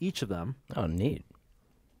of each of them. Oh, neat.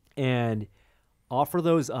 And offer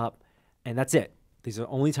those up, and that's it. These are the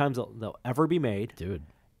only times they'll ever be made. Dude.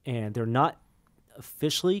 And they're not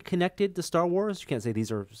officially connected to Star Wars. You can't say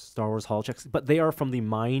these are Star Wars holochecks, but they are from the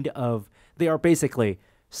mind of, they are basically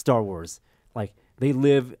Star Wars. Like, they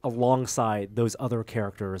live alongside those other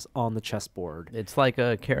characters on the chessboard. It's like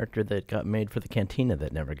a character that got made for the Cantina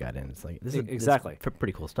that never got in. It's like, this is exactly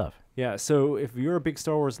pretty cool stuff. Yeah, so if you're a big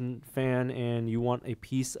Star Wars fan and you want a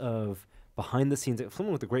piece of behind the scenes,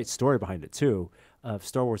 someone with a great story behind it too, of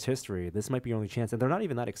Star Wars history, this might be your only chance. And they're not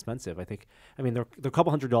even that expensive. I think, they're a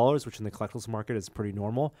couple $100s, which in the collectibles market is pretty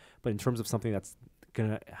normal. But in terms of something that's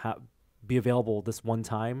going to be available this one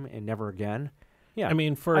time and never again, yeah,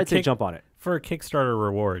 I'd say jump on it. For a Kickstarter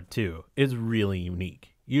reward too, is really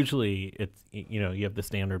unique. Usually it's, you have the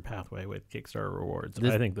standard pathway with Kickstarter rewards.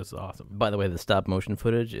 I think this is awesome. By the way, the stop motion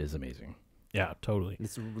footage is amazing. Yeah, totally.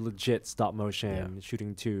 It's legit stop motion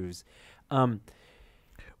shooting 2s.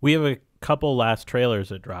 We have a couple last trailers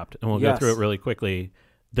that dropped, and we'll go through it really quickly.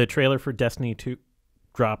 The trailer for Destiny 2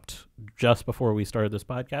 dropped just before we started this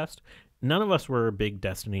podcast. None of us were big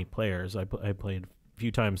Destiny players. I played a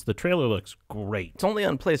few times. The trailer looks great. It's only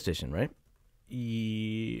on PlayStation, right?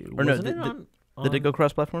 Did it go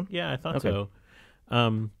cross-platform? Yeah, I thought so.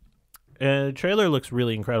 The trailer looks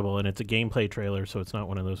really incredible, and it's a gameplay trailer, so it's not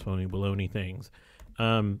one of those phony baloney things.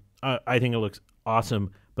 I think it looks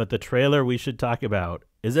awesome, but the trailer we should talk about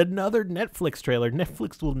is another Netflix trailer.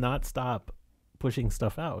 Netflix will not stop pushing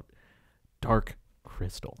stuff out. Dark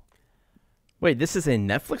Crystal. Wait, this is a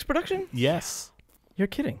Netflix production? Yes. You're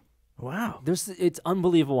kidding. Wow. It's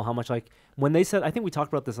unbelievable how much, like, when they said, I think we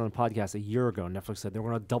talked about this on a podcast a year ago, Netflix said they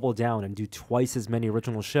were going to double down and do twice as many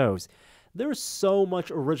original shows. There's so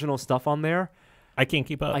much original stuff on there. I can't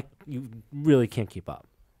keep up. You really can't keep up.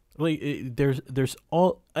 Like, there's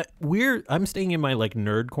all I'm staying in my like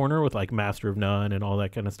nerd corner with like Master of None and all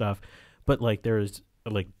that kind of stuff, but like there's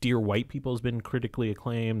like Dear White People has been critically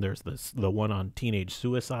acclaimed. There's the one on teenage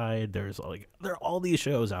suicide. There are all these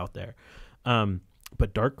shows out there,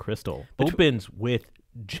 but Dark Crystal opens with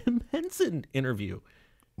Jim Henson interview.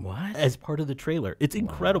 What? As part of the trailer. It's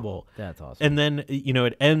incredible. That's awesome. And then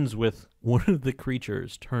it ends with one of the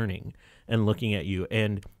creatures turning and looking at you,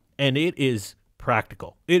 and it is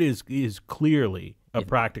practical. It is clearly a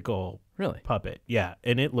practical puppet. Yeah,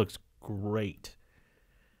 and it looks great.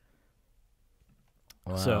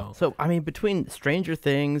 Wow. So I mean, between Stranger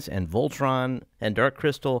Things and Voltron and Dark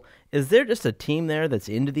Crystal, is there just a team there that's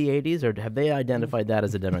into the 80s, or have they identified that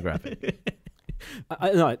as a demographic?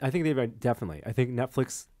 No, I think they've definitely. I think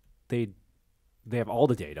Netflix, they have all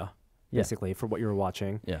the data basically for what you're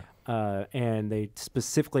watching. Yeah. And they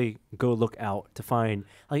specifically go look out to find,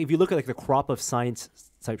 like, if you look at like the crop of science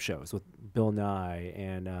type shows with Bill Nye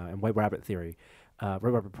and White Rabbit Theory, White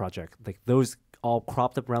Rabbit Project, like those all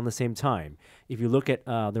cropped up around the same time. If you look at,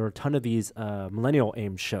 there are a ton of these millennial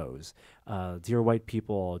aimed shows, Dear White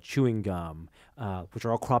People, Chewing Gum, which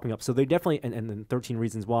are all cropping up. So they definitely, and then 13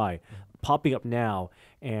 Reasons Why, popping up now,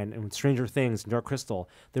 and with Stranger Things and Dark Crystal,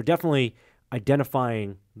 they're definitely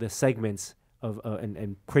identifying the segments of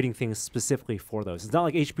and creating things specifically for those. It's not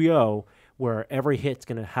like HBO where every hit's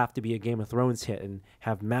going to have to be a Game of Thrones hit and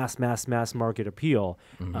have mass market appeal.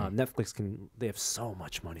 Netflix they have so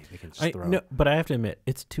much money they can just throw. No, but I have to admit,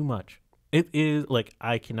 it's too much. It is like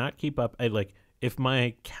I cannot keep up. If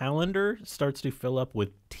my calendar starts to fill up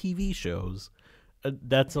with TV shows,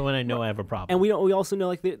 that's when I know I have a problem. And we also know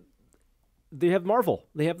like they have Marvel.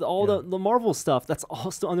 They have all the Marvel stuff. That's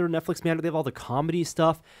all still under Netflix banner. They have all the comedy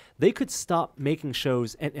stuff. They could stop making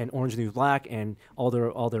shows and Orange is the New Black and all their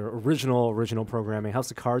original programming.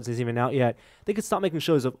 House of Cards isn't even out yet. They could stop making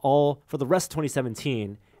shows for the rest of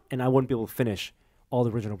 2017, and I wouldn't be able to finish all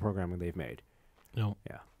the original programming they've made. No.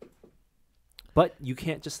 Yeah. But you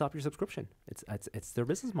can't just stop your subscription. It's their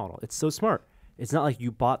business model. It's so smart. It's not like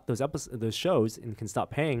you bought those shows and can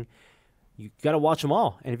stop paying. You got to watch them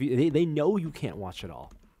all, and if they know you can't watch it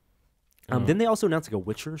all. Then they also announced like a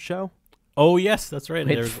Witcher show. Oh yes, that's right.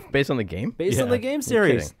 Based on the game? Based on the game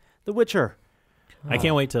series, The Witcher. I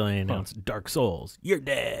can't wait till they announce Dark Souls. You're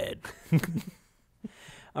dead.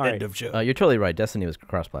 All right. End of show. You're totally right. Destiny was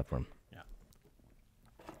cross-platform. Yeah.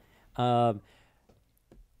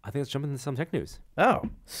 I think let's jump into some tech news. Oh,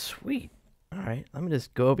 sweet. All right, let me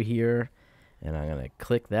just go over here, and I'm gonna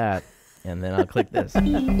click that, and then I'll click this.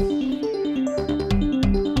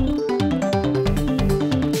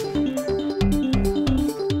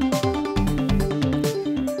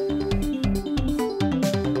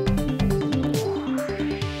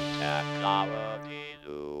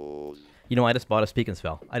 You know, I just bought a Speak and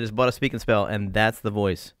Spell. And that's the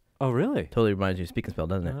voice. Oh, really? Totally reminds you of Speak and Spell,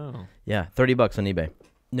 doesn't it? Oh. Yeah, $30 on eBay.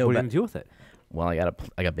 No, what are you gonna do with it? Well, I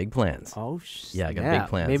got big plans. Oh, yeah, I got big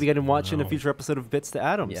plans. Maybe get him watching a future episode of Bits to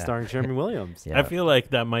Atoms starring Jeremy Williams. I feel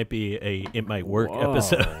like that might be It Might Work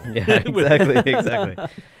episode. Yeah, exactly.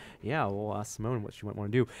 Yeah, we'll ask Simone what she might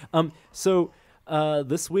want to do. So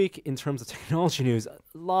this week, in terms of technology news,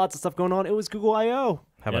 lots of stuff going on. It was Google I/O.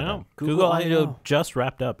 How about that? Google I/O just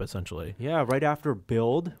wrapped up, essentially. Yeah, right after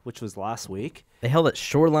Build, which was last week. They held at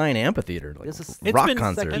Shoreline Amphitheater, like a rock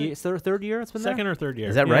concert. It's their third year it's been Second there? or third year.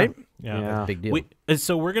 Is that right? Yeah. That's a big deal.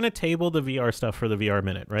 So we're going to table the VR stuff for the VR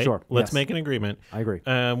Minute, right? Sure. Let's make an agreement. I agree.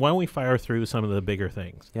 Why don't we fire through some of the bigger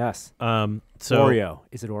things? Yes. So Oreo.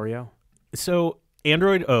 Is it Oreo? So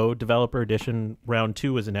Android O Developer Edition Round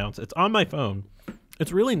 2 was announced. It's on my phone.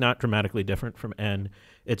 It's really not dramatically different from N.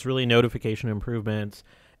 It's really notification improvements.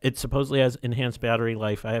 It supposedly has enhanced battery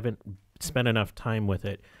life. I haven't spent enough time with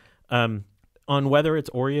it. On whether it's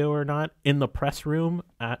Oreo or not, in the press room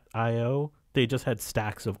at I/O, they just had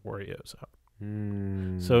stacks of Oreos out.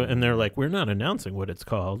 So, and they're like, we're not announcing what it's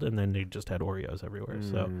called, and then they just had Oreos everywhere.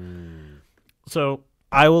 So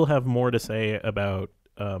I will have more to say about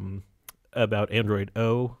Android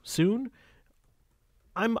O soon.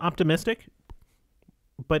 I'm optimistic,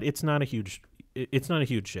 but it's not a huge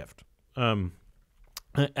shift. I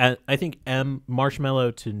think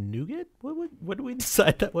marshmallow to nougat. What did we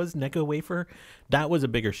decide that was? Necco wafer. That was a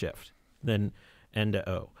bigger shift than N to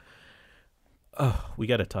O. Oh, we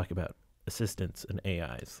got to talk about assistants and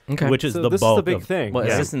AIs, which is so the this bulk is the big of thing. Well,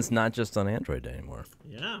 assistant's not just on Android anymore.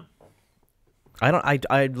 Yeah.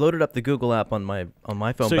 I loaded up the Google app on my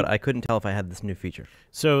phone, So- but I couldn't tell if I had this new feature.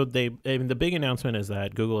 So the big announcement is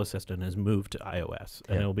that Google Assistant has moved to iOS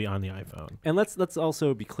and it'll be on the iPhone. And let's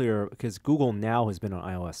also be clear, because Google now has been on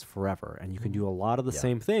iOS forever, and you can do a lot of the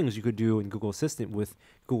same things you could do in Google Assistant with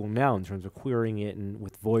Google Now in terms of querying it and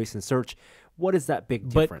with voice and search. What is that big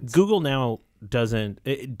difference? But Google Now doesn't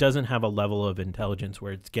have a level of intelligence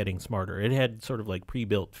where it's getting smarter. It had sort of like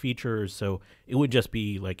pre-built features, so it would just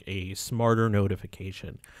be like a smarter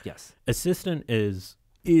notification. Yes. Assistant is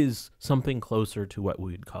something closer to what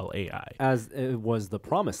we would call AI. As it was the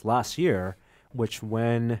promise last year, which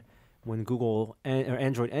when Google or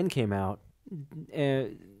Android N came out,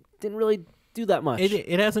 didn't really do that much.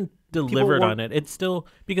 It hasn't delivered on it. It's still,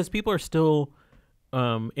 because people are still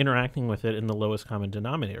interacting with it in the lowest common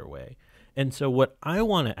denominator way. And so what I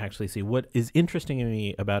want to actually see, what is interesting to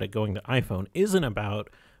me about it going to iPhone, isn't about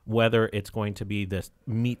whether it's going to be this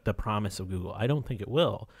meet the promise of Google. I don't think it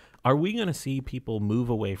will. Are we going to see people move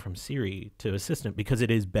away from Siri to Assistant because it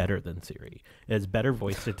is better than Siri? It has better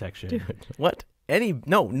voice detection. Dude, what?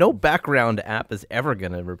 No background app is ever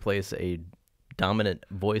going to replace a dominant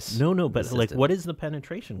voice. No, but assistant. like, what is the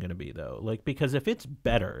penetration going to be though? Like, because if it's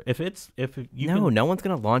better, no one's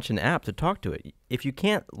going to launch an app to talk to it. If you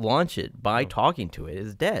can't launch it by talking to it,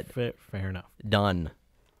 it's dead. Fair enough. Done.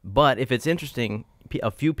 But if it's interesting, a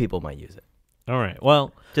few people might use it. All right.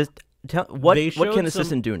 Well, Just tell what can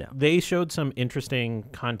Assistant do now? They showed some interesting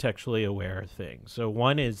contextually aware things. So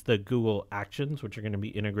one is the Google Actions, which are going to be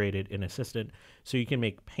integrated in Assistant. So you can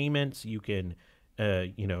make payments. You can,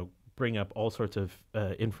 bring up all sorts of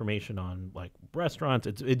information on like restaurants.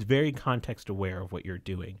 It's very context aware of what you're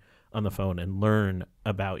doing on the phone and learn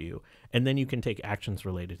about you. And then you can take actions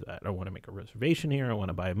related to that. I want to make a reservation here. I want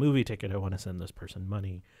to buy a movie ticket. I want to send this person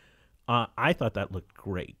money. I thought that looked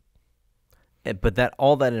great. But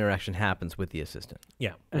all that interaction happens with the assistant.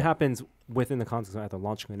 Yeah. It happens within the context of either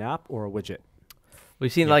launching an app or a widget.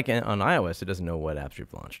 We've seen like on iOS, it doesn't know what apps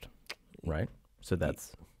you've launched, right? So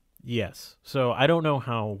that's... Yes. So I don't know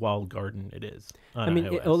how walled garden it is on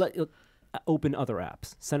iOS. It'll open other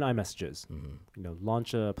apps, send iMessages,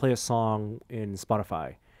 play a song in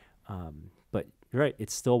Spotify. But you're right,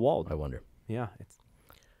 it's still walled. I wonder. Yeah. It's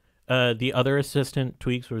the other assistant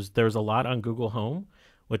tweaks there's a lot on Google Home,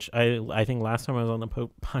 which I think last time I was on the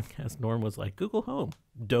podcast, Norm was like, Google Home,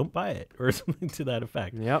 don't buy it, or something to that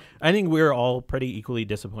effect. Yep. I think we're all pretty equally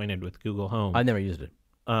disappointed with Google Home. I've never used it.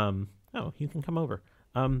 You can come over.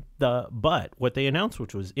 But what they announced,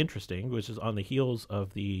 which was interesting, which is on the heels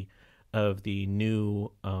of the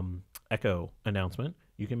new Echo announcement,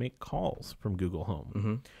 you can make calls from Google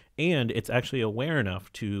Home, and it's actually aware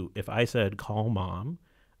enough to, if I said call mom,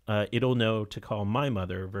 it'll know to call my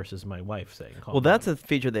mother versus my wife saying call. Well, that's mom. a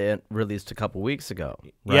feature they released a couple weeks ago.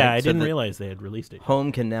 Right? Yeah, I didn't realize they had released it.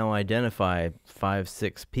 Home can now identify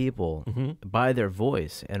 5-6 people by their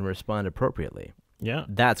voice and respond appropriately. Yeah,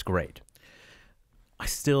 that's great. I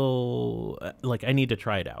still I need to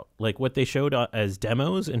try it out. Like what they showed as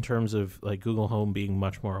demos in terms of like Google Home being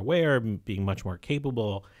much more aware, being much more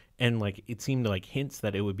capable, and like it seemed like hints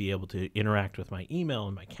that it would be able to interact with my email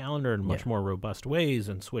and my calendar in much more robust ways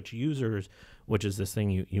and switch users, which is this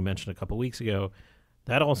thing you mentioned a couple weeks ago.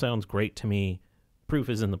 That all sounds great to me. Proof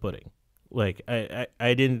is in the pudding. Like I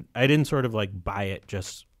didn't sort of like buy it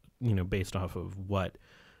just based off of what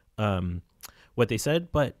they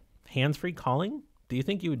said, but hands-free calling. Do you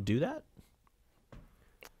think you would do that?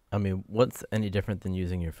 I mean, what's any different than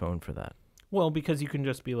using your phone for that? Well, because you can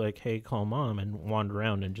just be like, hey, call mom, and wander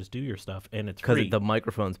around and just do your stuff, and it's free. Because the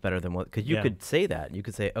microphone's better than what... Because you could say that. You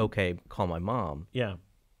could say, okay, call my mom. Yeah.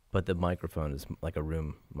 But the microphone is like a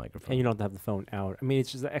room microphone. And you don't have to have the phone out. I mean,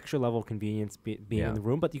 it's just an extra level of convenience being in the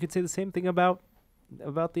room, but you could say the same thing about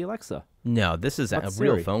the Alexa. No, this is a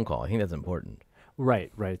real phone call. I think that's important.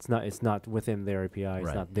 Right. It's not within their API.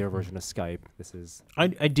 It's not their version of Skype. This is... I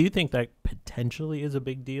do think that potentially is a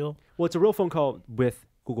big deal. Well, it's a real phone call with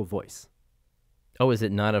Google Voice. Oh, is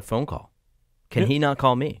it not a phone call? Can he not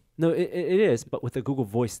call me? No, it is, but with a Google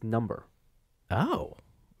Voice number. Oh,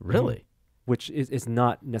 really? which is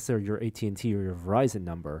not necessarily your AT&T or your Verizon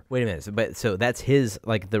number. Wait a minute. So that's his,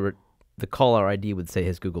 like, the caller ID would say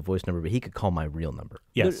his Google Voice number, but he could call my real number.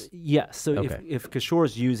 Yes. Yes. So Okay. if Kishore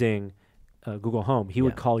is using Google Home, he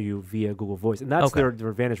would call you via Google Voice, and that's Okay. their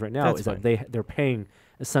advantage right now. That's is fine. that they're paying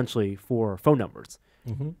essentially for phone numbers.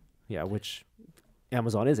 Mm-hmm. Yeah, which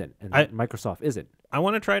Amazon isn't, and Microsoft isn't. I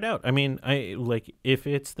want to try it out. I mean, I like if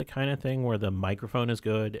it's the kind of thing where the microphone is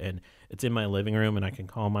good and it's in my living room and I can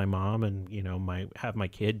call my mom and have my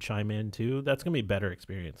kid chime in too. That's gonna be a better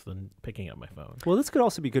experience than picking up my phone. Well, this could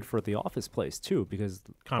also be good for the office place too, because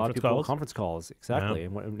a lot of people conference calls exactly,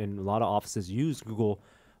 Yeah. and a lot of offices use Google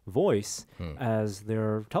Voice as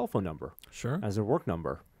their telephone number, Sure, as their work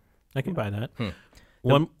number. I can buy that.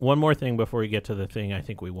 One more thing before we get to the thing I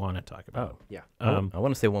think we want to talk about. Yeah. I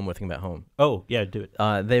want to say one more thing about home. Oh yeah, do it.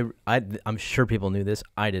 I'm sure people knew this.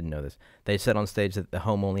 I didn't know this. They said on stage that the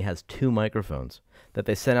Home only has 2 microphones. That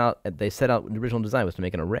they set out. The original design was to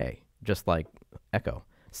make an array, just like Echo,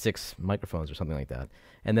 6 microphones or something like that.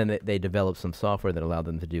 And then they developed some software that allowed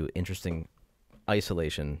them to do interesting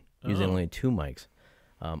isolation using only 2 mics.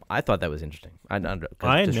 I thought that was interesting. I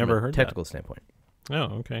had never heard technical standpoint.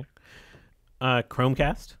 Oh, okay.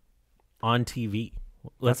 Chromecast on TV.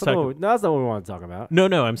 That's not what we want to talk about. No,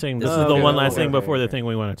 I'm saying this is the one last thing before the thing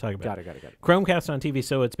we want to talk about. Got it. Chromecast on TV,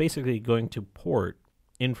 so it's basically going to port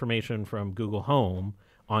information from Google Home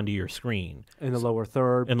onto your screen. In the lower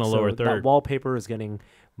third. That wallpaper is getting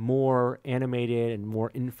more animated and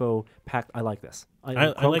more info packed. I like this.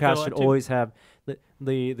 Chromecast should always have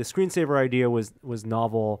the screensaver idea was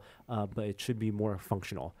novel, but it should be more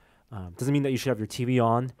functional. Doesn't mean that you should have your TV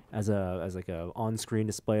on as like a on-screen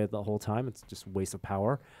display the whole time. It's just a waste of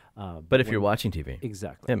power. But if you're watching TV,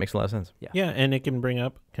 exactly, yeah, it makes a lot of sense. Yeah, and it can bring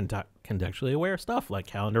up contextually aware stuff like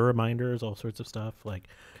calendar reminders, all sorts of stuff like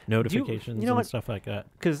notifications and stuff like that.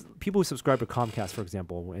 Because people who subscribe to Comcast, for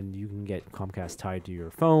example, and you can get Comcast tied to your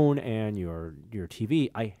phone and your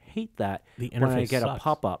TV. I hate that when I get a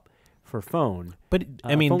pop-up for phone. But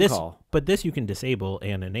I mean, this you can disable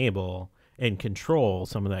and enable and control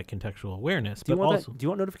some of that contextual awareness. Do you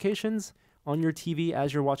want notifications on your TV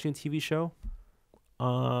as you're watching a TV show?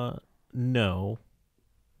 No.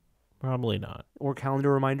 Probably not. Or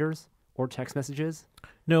calendar reminders? Or text messages?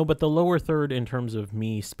 No, but the lower third in terms of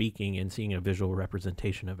me speaking and seeing a visual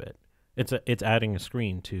representation of it. It's adding a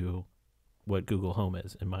screen to what Google Home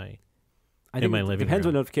is in my living room. It depends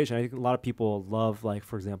on notification. I think a lot of people love, like,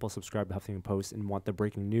 for example, subscribe to Huffington Post and want the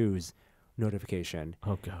breaking news notification.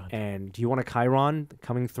 Oh God! And do you want a Chiron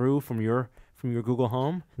coming through from your Google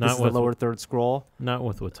Home? This is the lower third scroll. Not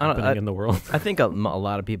with what's happening in the world. I think a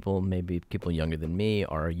lot of people, maybe people younger than me,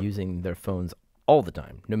 are using their phones all the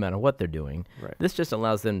time, no matter what they're doing. Right. This just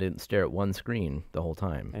allows them to stare at one screen the whole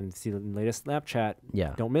time and see the latest Snapchat.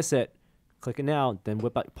 Yeah. Don't miss it. Click it now. Then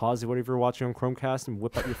pause whatever you're watching on Chromecast and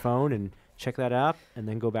whip out your phone and check that app, and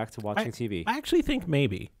then go back to watching TV. I actually think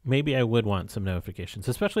maybe I would want some notifications,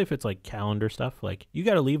 especially if it's like calendar stuff. Like you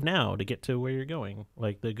got to leave now to get to where you're going,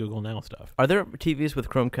 like the Google Now stuff. Are there TVs with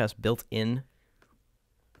Chromecast built in?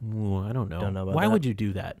 Ooh, I don't know. Don't know about Why that. would you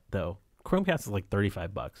do that though? Chromecast is like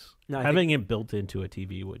 $35. No, having it built into a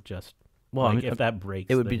TV would just if that breaks,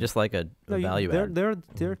 it would be just like a value add. There are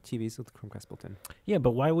TVs with Chromecast built in. Yeah,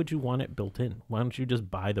 but why would you want it built in? Why don't you just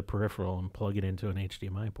buy the peripheral and plug it into an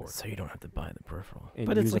HDMI port? So you don't have to buy the peripheral. And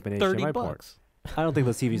but it's use like up an $30. HDMI port. I don't think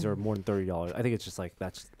those TVs are more than $30. I think it's just like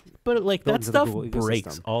that's. But like built that into the stuff Google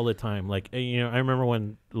breaks ecosystem. all the time. Like I remember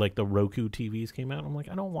when like the Roku TVs came out. I'm like,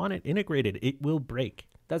 I don't want it integrated. It will break.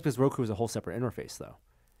 That's because Roku is a whole separate interface, though.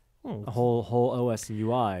 Oh. A whole OS and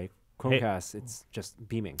UI. Chromecast, it's just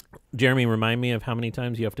beaming. Jeremy, remind me of how many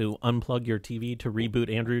times you have to unplug your TV to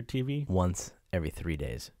reboot Android TV? Once every 3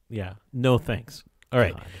 days. Yeah. No thanks. All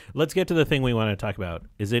right. God. Let's get to the thing we want to talk about.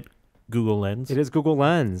 Is it Google Lens? It is Google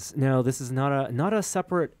Lens. Now, this is not a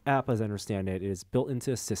separate app, as I understand it. It is built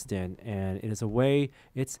into Assistant, and it is a way.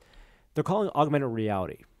 They're calling it augmented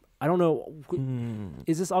reality. I don't know.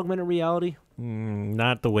 Is this augmented reality?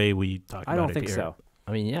 Not the way we talk about it. I don't think here. so.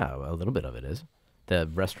 I mean, yeah, a little bit of it is. The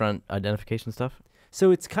restaurant identification stuff?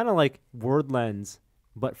 So it's kind of like Word Lens,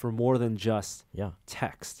 but for more than just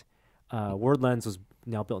text. Word Lens was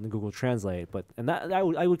now built into Google Translate, I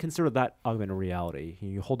would consider that augmented reality.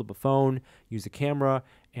 You hold up a phone, use a camera,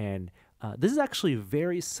 and this is actually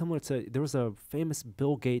very similar to, there was a famous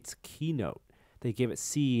Bill Gates keynote they gave at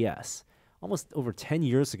CES almost over 10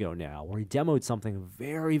 years ago now, where he demoed something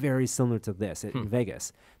very, very similar to this in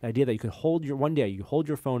Vegas. The idea that you could hold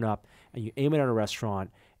your phone up and you aim it at a restaurant,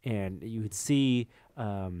 and you would see,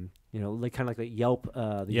 like kind of like the Yelp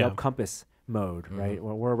Yelp compass mode, right?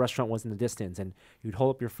 Where a restaurant was in the distance, and you'd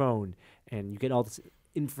hold up your phone, and you get all this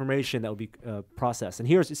information that would be processed. And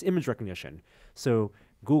here's this image recognition. So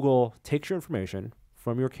Google takes your information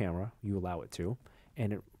from your camera, you allow it to,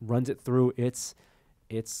 and it runs it through its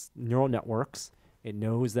neural networks. It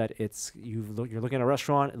knows that you're looking at a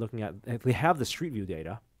restaurant, they have the Street View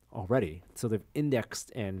data already, so they've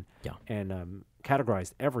indexed and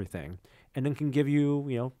categorized everything, and then can give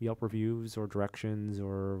you Yelp reviews or directions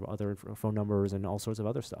or other phone numbers and all sorts of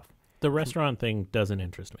other stuff. The restaurant thing doesn't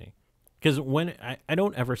interest me, because when I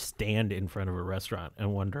don't ever stand in front of a restaurant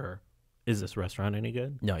and wonder, is this restaurant any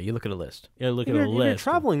good? No, you look at a list. Yeah, look If at a you're list.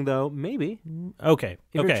 traveling though, maybe. Okay.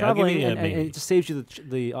 If Okay. you're traveling, I'll give you and it just saves you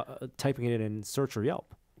the typing it in search or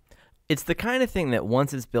Yelp. It's the kind of thing that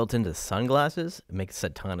once it's built into sunglasses, it makes a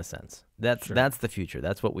ton of sense. That's the future.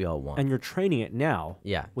 That's what we all want. And you're training it now.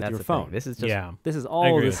 Yeah, with that's your the phone. thing. This is just This is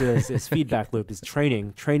all agree this is feedback loop is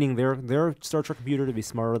training their Star Trek computer to be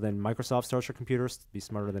smarter than Microsoft Star Trek computers, to be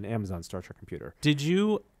smarter than Amazon Star Trek computer. Did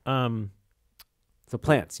you So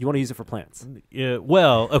plants, you want to use it for plants. Yeah,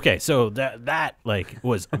 well, okay, so that like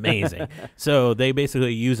was amazing. So they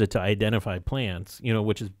basically use it to identify plants,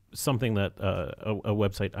 which is something that a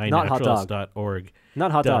website inaturals.org.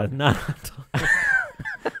 Not hot dog. Not hot dog.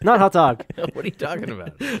 Not hot dog. what are you talking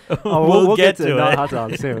about? Oh, we'll get to it. not hot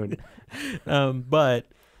dog soon. But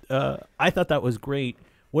I thought that was great.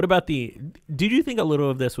 What about did you think a little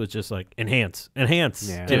of this was just like enhance?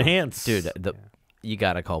 Dude, you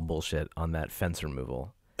gotta call bullshit on that fence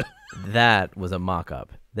removal. That was a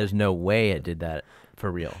mock-up. There's no way it did that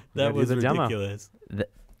for real. That was a demo. ridiculous.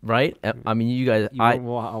 Right? I mean, you guys.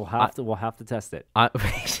 We'll have to test it.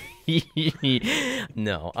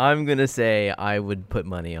 No, I'm gonna say I would put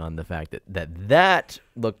money on the fact that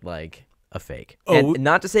looked like a fake. And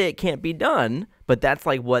not to say it can't be done, but that's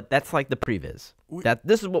like the previs.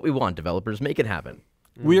 This is what we want, developers. Make it happen.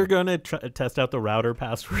 We're going to test out the router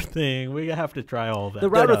password thing. We have to try all of that. The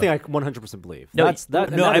router thing, I 100% believe.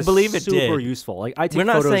 I believe it super did. useful. Like I take We're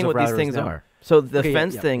not photos saying of what these routers things now. are. So the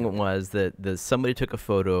fence thing was that somebody took a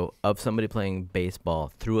photo of somebody playing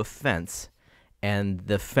baseball through a fence, and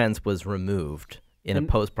the fence was removed in a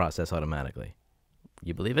post process automatically.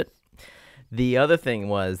 You believe it? The other thing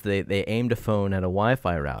was they aimed a phone at a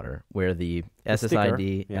Wi-Fi router where the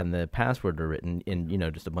SSID and the password are written in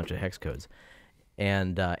just a bunch of hex codes.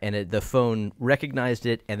 And the phone recognized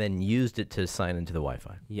it and then used it to sign into the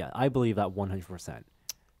Wi-Fi. Yeah, I believe that 100%.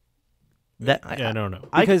 I don't know.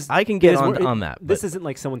 Because I can get on that. This isn't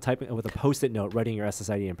like someone typing with a Post-it note, writing your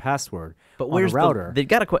SSID and password. But on where's a router? they've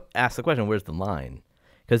got to ask the question: where's the line?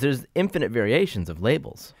 Because there's infinite variations of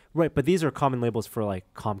labels. Right, but these are common labels for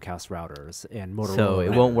like Comcast routers and Motorola. So it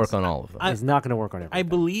won't work on all of them. It's not going to work on everything. I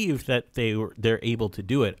believe that they're able to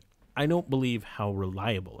do it. I don't believe how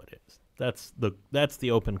reliable it is. That's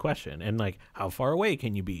the open question. And like, how far away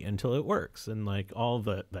can you be until it works? And like all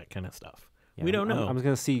that kind of stuff. Yeah, we don't know. I'm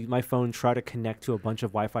going to see my phone try to connect to a bunch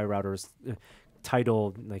of Wi-Fi routers,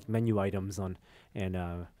 titled like menu items on and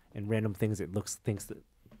random things thinks that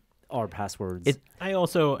are passwords.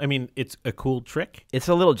 It's a cool trick. It's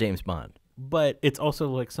a little James Bond. But it's also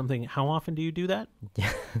like something. How often do you do that?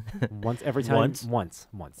 Once every time. Once.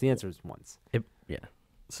 The answer is once. Yeah.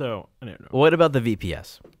 So I don't know. What about the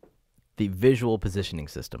VPS, the Visual Positioning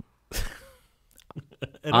System?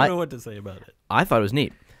 I don't know what to say about it. I thought it was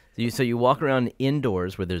neat. So you walk around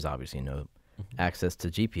indoors where there's obviously no access to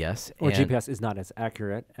GPS. Or GPS is not as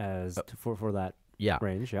accurate as for that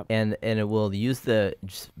range. Yep. And it will use the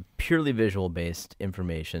just purely visual based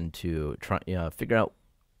information to try figure out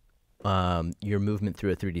your movement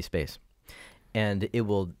through a 3D space. And it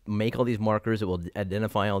will make all these markers. It will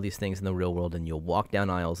identify all these things in the real world, and you'll walk down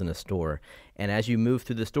aisles in a store. And as you move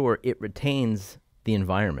through the store, it retains the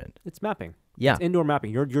environment. It's mapping. Yeah, it's indoor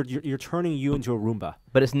mapping. You're turning you into a Roomba.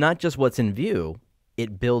 But it's not just what's in view;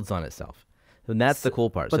 it builds on itself. And that's the cool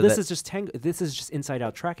part. But this is just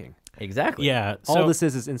inside-out tracking. Exactly. Yeah. All this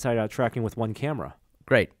is inside-out tracking with one camera.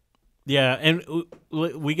 Great. Yeah, and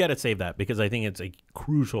we got to save that because I think it's a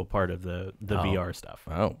crucial part of the VR stuff.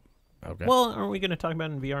 Oh. Okay. Well, are we going to talk about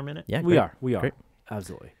it in VR Minute? Yeah, we are. Great.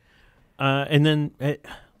 Absolutely. And then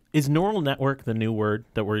is neural network the new word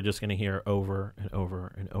that we're just going to hear over and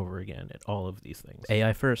over and over again at all of these things?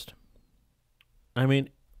 AI first. I mean,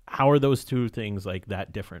 how are those two things like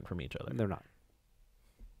that different from each other? They're not.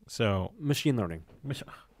 So machine learning.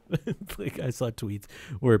 Like I saw tweets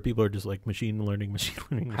where people are just like machine learning.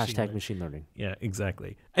 Hashtag machine learning. Yeah,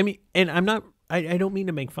 exactly. I mean, and I don't mean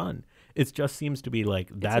to make fun. It just seems to be like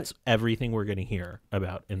that's everything we're going to hear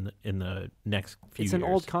about in the next few years. It's an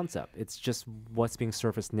old concept. It's just what's being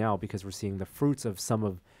surfaced now because we're seeing the fruits of some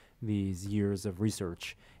of these years of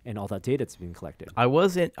research and all that data that's being collected. I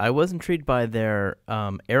was intrigued by their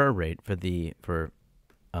error rate for the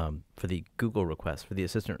Google requests, for the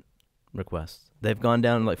assistant requests. They've gone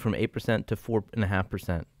down like from 8% to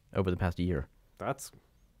 4.5% over the past year. That's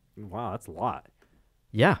that's a lot.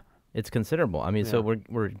 Yeah, it's considerable. I mean, so Yeah.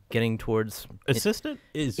 we're getting towards Assistant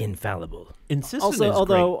is infallible. Insistent Also, is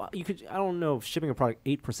although you could, I don't know, if shipping a product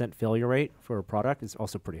 8% failure rate for a product is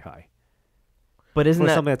also pretty high. But isn't For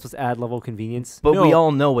that? something that's supposed to add level of convenience. But we No.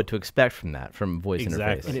 all know what to expect from that, from voice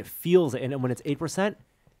Exactly. And interface. it feels, and when it's 8%,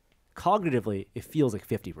 cognitively, it feels like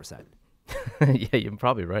 50%. Yeah, you're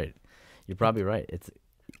probably right. You're probably right. It's.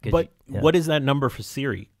 'Cause But you- yeah. what is that number for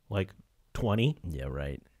Siri? Like 20? Yeah,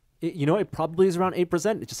 right. It probably is around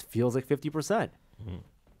 8%. It just feels like 50%.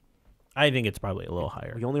 I think it's probably a little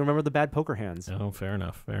higher. We only remember the bad poker hands. Oh, fair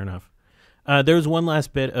enough. Fair enough. There was one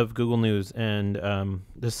last bit of Google News, and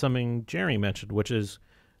this is something Jerry mentioned, which is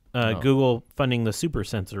Google funding the Super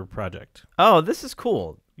Sensor project. Oh, this is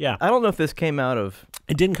cool. Yeah, I don't know if this came out of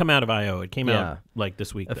it didn't come out of I/O. It came Yeah. out like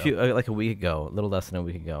this week. a though. few, like a week ago, a little less than a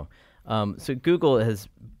week ago. So Google has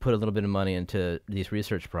put a little bit of money into these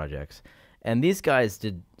research projects, and these guys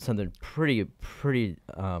did something pretty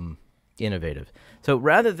innovative. So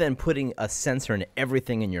rather than putting a sensor in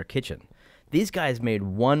everything in your kitchen, these guys made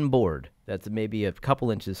one board that's maybe a couple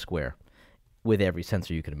inches square with every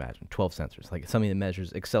sensor you could imagine, 12 sensors, like something that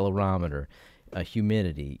measures accelerometer,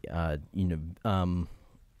 humidity,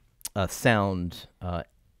 sound,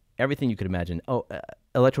 everything you could imagine. Oh,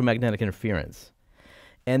 electromagnetic interference.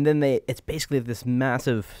 And then it's basically this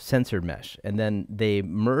massive sensor mesh, and then they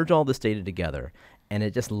merge all this data together, and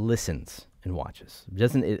it just listens and watches.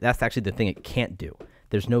 That's actually the thing it can't do.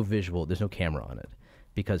 There's no visual, there's no camera on it,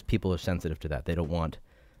 because people are sensitive to that. They don't want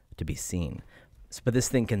to be seen. But this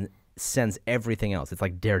thing can sense everything else. It's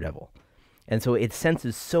like Daredevil. And so it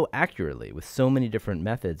senses so accurately with so many different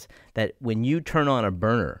methods that when you turn on a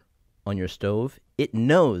burner on your stove, it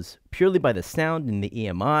knows purely by the sound and the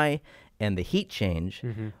EMI and the heat change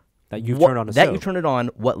That you've turned on a that stove. you turned it on,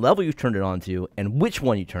 what level you turned it on to, and which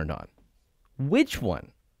one you turned on. Which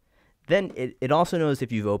one? Then it also knows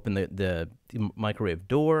if you've opened the microwave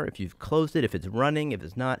door, if you've closed it, if it's running, if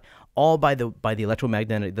it's not, all by the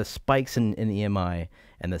electromagnetic, the spikes in the EMI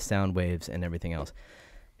and the sound waves and everything else.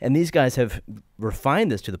 And these guys have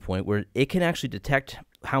refined this to the point where it can actually detect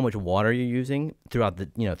how much water you're using throughout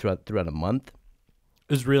a month.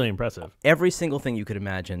 It was really impressive. Every single thing you could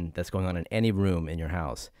imagine that's going on in any room in your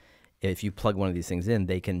house, if you plug one of these things in,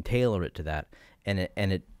 they can tailor it to that, and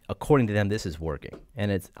it according to them, this is working.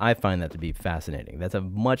 And I find that to be fascinating. That's a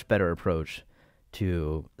much better approach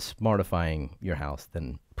to smartifying your house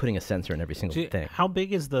than putting a sensor in every single thing. How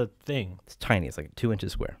big is the thing? It's tiny. It's like 2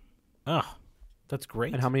 inches square. Oh, that's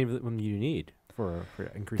great. And how many of them do you need for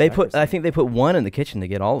increased I accuracy? think they put one in the kitchen to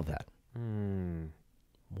get all of that.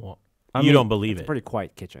 Well, I you mean, don't believe It's a it. pretty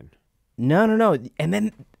quiet kitchen. No. And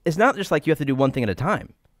then it's not just like you have to do one thing at a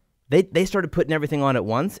time. They started putting everything on at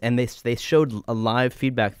once, and they showed a live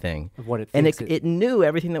feedback thing, Of what it and thinks it knew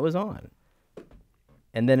everything that was on.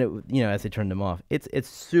 And then as they turned them off, it's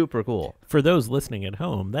super cool. For those listening at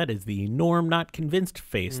home, that is the Norm not convinced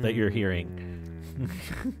face that you're hearing.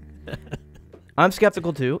 I'm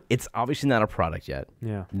skeptical too. It's obviously not a product yet.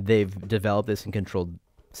 Yeah. They've developed this in controlled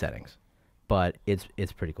settings, but it's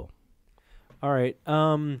pretty cool. All right.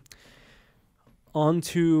 On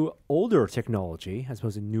to older technology, as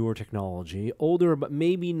opposed to newer technology. Older, but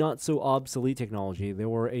maybe not so obsolete technology. There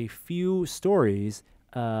were a few stories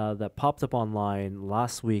that popped up online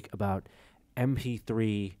last week about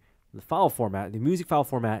MP3, the file format, the music file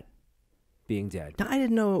format, being dead. I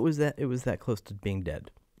didn't know it was that close to being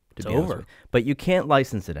dead. It's be honest over. with you. But you can't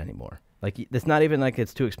license it anymore. Like it's not even like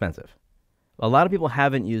it's too expensive. A lot of people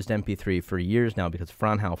haven't used MP3 for years now because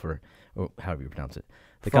Fraunhofer, or however you pronounce it,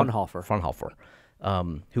 Fraunhofer,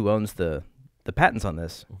 who owns the patents on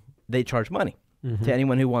this, they charge money to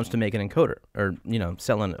anyone who wants to make an encoder or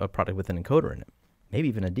sell a product with an encoder in it, maybe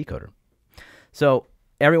even a decoder. So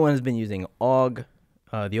everyone has been using OGG,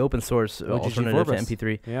 the open source alternative to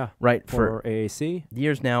MP3, Yeah. right, For AAC.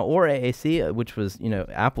 years now, or AAC, which was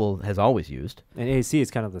Apple has always used. And AAC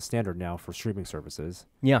is kind of the standard now for streaming services.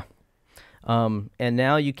 Yeah. And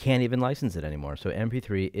now you can't even license it anymore. So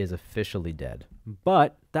MP3 is officially dead.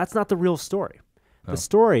 But that's not the real story. Oh. The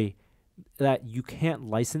story that you can't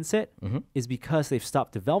license it is Mhm. because they've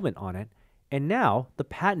stopped development on it, and now the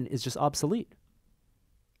patent is just obsolete.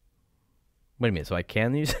 Wait a minute. So I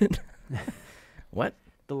can use it? What?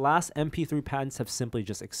 The last MP3 patents have simply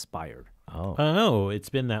just expired. Oh. Oh, it's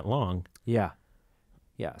been that long. Yeah.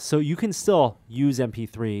 Yeah. So you can still use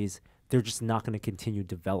MP3s they're just not going to continue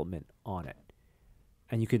development on it.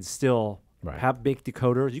 And you can still Right. make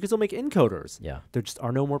decoders. You can still make encoders. Yeah. There just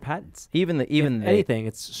are no more patents. Even Anything,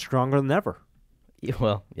 it's stronger than ever.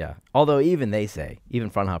 well, yeah. Although even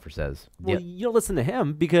Fraunhofer says. Well, you don't listen to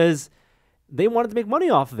him because they wanted to make money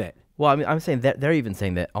off of it. Well, I mean, I'm saying that they're even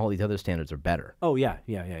saying that all these other standards are better. Oh yeah.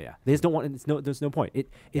 They just don't want. There's no point.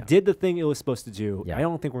 It did the thing it was supposed to do. Yeah. I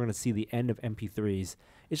don't think we're going to see the end of MP3s.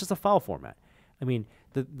 It's just a file format. I mean,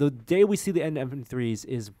 the day we see the end of MP3s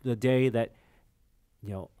is the day that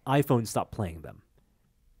iPhones stop playing them.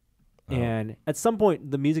 Oh. And at some point,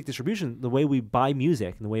 the music distribution, the way we buy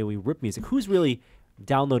music and the way we rip music, who's really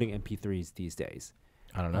downloading MP3s these days?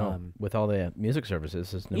 I don't know. With all the music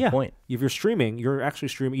services, there's no point. If you're streaming, you're actually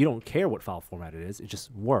streaming. You don't care what file format it is. It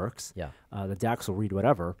just works. Yeah. The DACs will read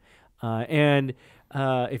whatever. And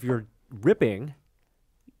if you're ripping,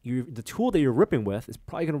 the tool that you're ripping with is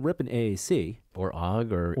probably going to rip an AAC. Or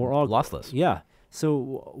OGG or OGG. lossless. Yeah.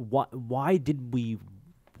 So why did we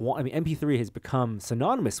want... I mean, MP3 has become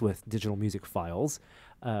synonymous with digital music files,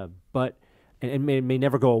 but and may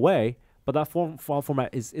never go away. But that file format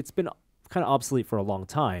it's been kind of obsolete for a long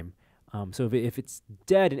time. So if it's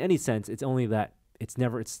dead in any sense, it's only that it's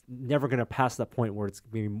never going to pass that point where it's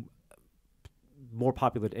going to be more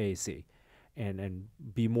popular to AAC and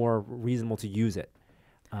be more reasonable to use it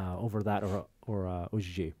over that or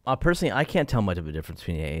OGG. Personally, I can't tell much of a difference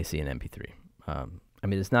between AAC and MP3. I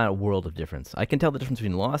mean, it's not a world of difference. I can tell the difference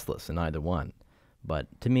between lossless and either one. But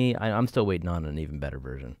to me, I'm still waiting on an even better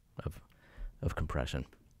version of compression.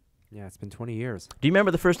 Yeah, it's been 20 years. Do you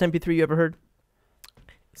remember the first MP3 you ever heard?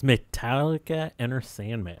 It's Metallica Enter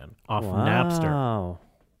Sandman off Napster. Wow.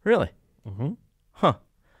 Really? Mm-hmm. Huh.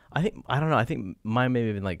 I don't know. I think mine may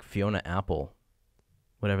have been like Fiona Apple,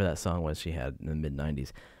 whatever that song was she had in the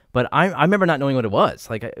mid-'90s. But I remember not knowing what it was.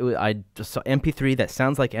 Like I just saw MP3 that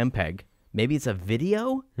sounds like MPEG. Maybe it's a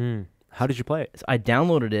video? How did you play it? So I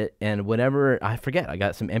downloaded it, and I forget, I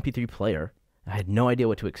got some MP3 player. I had no idea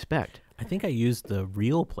what to expect. I think I used the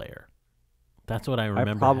real player. That's what I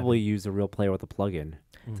remember. I probably used a real player with a plug-in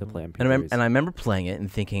to play MP3s. And I remember playing it and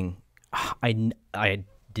thinking, I didn't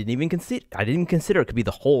even consider it could be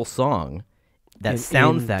the whole song that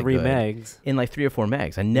sounds that 3 good. megs. In like 3 or 4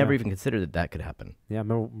 megs. I never even considered that could happen. Yeah, I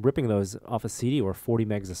remember ripping those off a CD or 40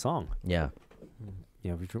 megs a song. Yeah.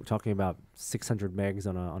 We're talking about 600 megs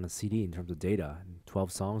on a CD in terms of data, and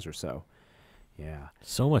 12 songs or so. Yeah.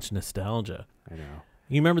 So much nostalgia. I know.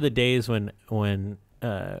 You remember the days when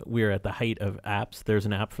we were at the height of apps? There's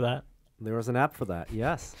an app for that? There was an app for that,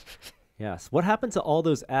 yes. Yes. What happened to all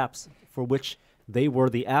those apps for which they were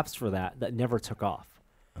the apps for that never took off?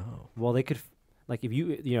 Oh. Well, they could,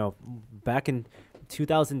 if back in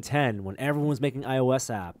 2010 when everyone was making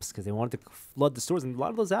iOS apps because they wanted to flood the stores, and a lot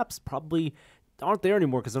of those apps probably aren't there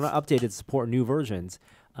anymore because they're not updated to support new versions.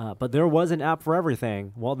 But there was an app for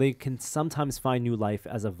everything. Well, they can sometimes find new life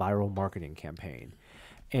as a viral marketing campaign.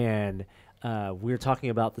 And we're talking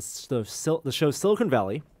about the show Silicon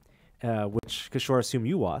Valley, which Kishore, I assume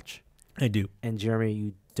you watch. I do. And Jeremy,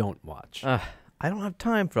 you don't watch. I don't have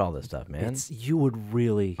time for all this stuff, man. You would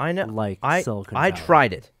really like Silicon Valley. I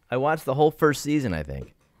tried it. I watched the whole first season, I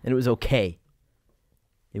think, and it was okay.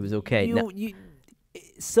 It was okay.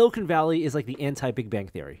 Silicon Valley is like the anti-Big Bang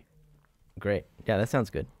Theory. Great. Yeah, that sounds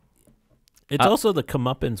good. It's also the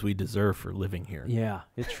comeuppance we deserve for living here. Yeah,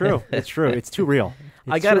 it's true. It's true. It's too real.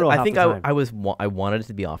 I got it. I think I wanted it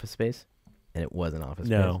to be Office Space, and it wasn't Office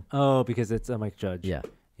Space. Oh, because it's Mike Judge. Yeah.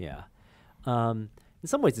 Yeah. In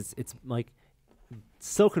some ways, it's like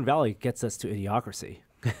Silicon Valley gets us to Idiocracy.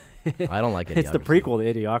 I don't like Idiocracy. It's the prequel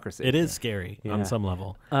to Idiocracy. It is scary on some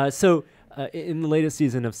level. So in the latest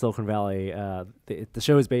season of Silicon Valley, the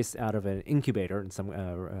show is based out of an incubator in some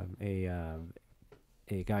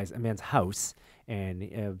a man's house,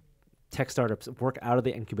 and tech startups work out of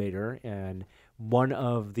the incubator, and one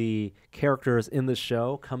of the characters in the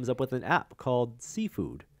show comes up with an app called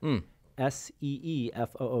Seafood.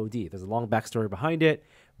 SEEFOOD. There's a long backstory behind it,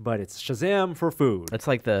 but it's Shazam for food. That's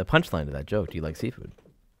like the punchline to that joke. Do you like seafood?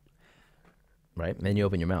 Right? And then you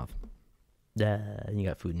open your mouth. And you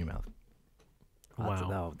got food in your mouth.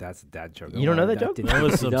 No, that's a dad joke. You don't know that joke? That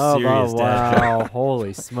was some serious dad joke.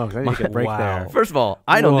 Holy smokes. I need to take a break there. First of all,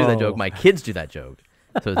 I don't do that joke. My kids do that joke.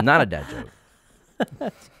 So it's not a dad joke.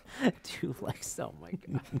 Oh my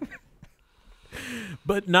God.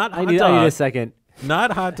 But not hot dog. I need a second.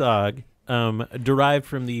 Not hot dog. Derived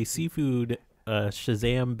from the seafood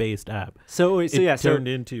Shazam-based app. So in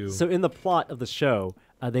the plot of the show,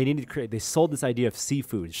 they sold this idea of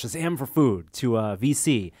seafood, Shazam for food, to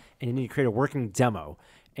VC, and they needed to create a working demo.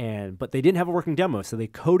 But they didn't have a working demo, so they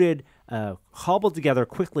hobbled together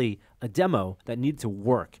quickly a demo that needed to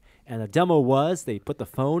work. And the demo was they put the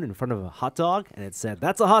phone in front of a hot dog, and it said,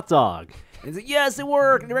 "That's a hot dog." And it said, "Yes, it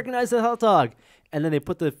worked." And they recognized the hot dog. And then they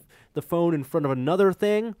put the phone in front of another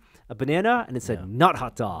thing, a banana, and it said, "Not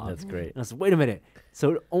hot dog." That's great. And I said, "Wait a minute."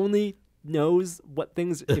 So it only knows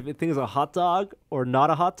if a thing is a hot dog or not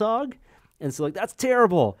a hot dog. And so, that's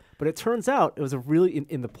terrible. But it turns out it was a really,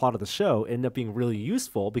 in the plot of the show, it ended up being really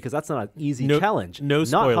useful because that's not an easy challenge. No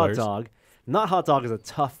spoilers. Not hot dog is a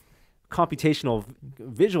tough computational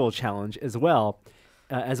visual challenge as well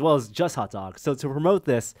as just hot dog. So to promote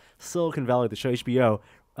this, Silicon Valley, the show HBO,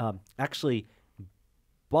 actually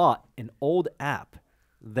bought an old app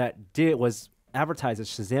that was advertised as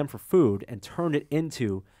Shazam for food and turned it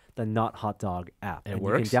into the Not Hot Dog app. It and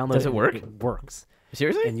works? You can download Does it work? It works.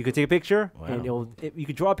 Seriously? And you can take a picture, and you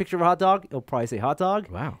could draw a picture of a hot dog. It'll probably say hot dog.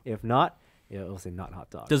 Wow. If not, it'll say not hot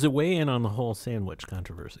dog. Does it weigh in on the whole sandwich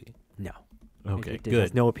controversy? No. Okay, It good.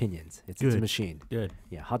 has no opinions. It's a Good. machine. Good.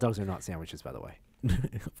 Yeah, hot dogs are not sandwiches, by the way.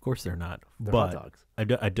 Of course they're not. They're but hot dogs.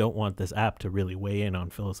 I don't want this app to really weigh in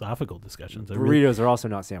on philosophical discussions. Burritos are also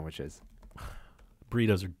not sandwiches.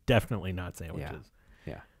 Burritos are definitely not sandwiches.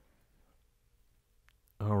 Yeah.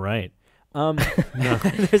 All right. No,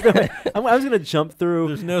 there's no way. I was gonna jump through.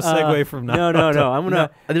 There's no segue from No. I'm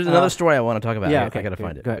gonna. There's another story I want to talk about. Yeah, I okay, gotta okay,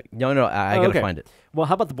 find it. go ahead. No, I gotta okay. find it. Well,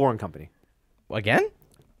 how about the Boring Company? Again?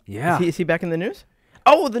 Yeah. Is he back in the news?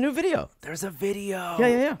 Oh, the new video. There's a video.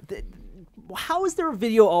 Yeah. How is there a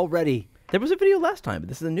video already? There was a video last time, but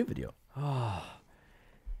this is a new video.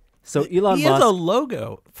 So Elon He Musk. has a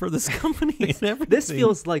logo for this company and everything. This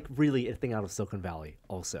feels like really a thing out of Silicon Valley,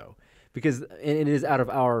 also, because it is out of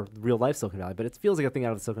our real life Silicon Valley, but it feels like a thing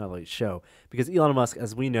out of the Silicon Valley show. Because Elon Musk,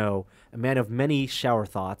 as we know, a man of many shower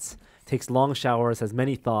thoughts, takes long showers, has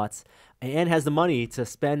many thoughts, and has the money to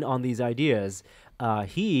spend on these ideas.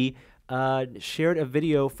 He shared a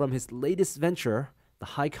video from his latest venture, the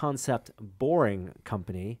high concept Boring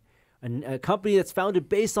Company, a company that's founded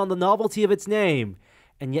based on the novelty of its name.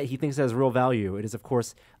 And yet he thinks it has real value. It is, of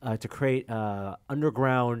course, to create an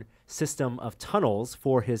underground system of tunnels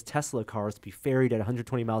for his Tesla cars to be ferried at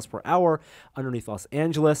 120 miles per hour underneath Los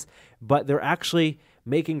Angeles. But they're actually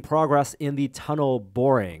making progress in the tunnel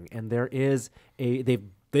boring. And there is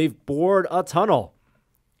they've bored a tunnel.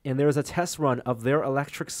 And there's a test run of their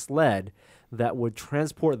electric sled that would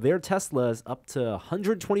transport their Teslas up to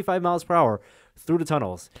 125 miles per hour through the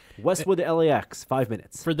tunnels. Westwood to LAX, 5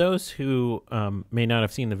 minutes. For those who may not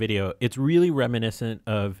have seen the video, it's really reminiscent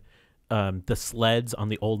of the sleds on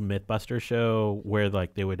the old Mythbuster show where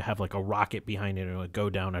they would have a rocket behind it and it would go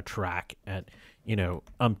down a track at,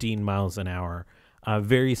 umpteen miles an hour.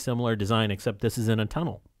 Very similar design, except this is in a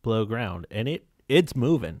tunnel below ground, and it's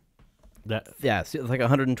moving. Yeah, it's like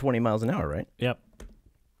 120 miles an hour, right? Yep.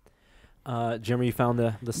 Jeremy, you found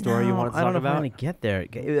the story you wanted to talk about? I don't know if I'm going to get there.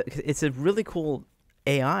 It's a really cool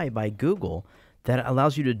AI by Google that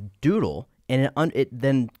allows you to doodle, and it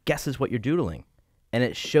then guesses what you're doodling. And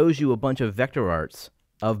it shows you a bunch of vector arts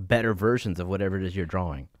of better versions of whatever it is you're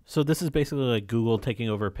drawing. So this is basically like Google taking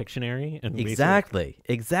over Pictionary? And Exactly.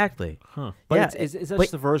 Huh. But Yeah, is that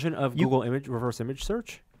just a version of Google reverse image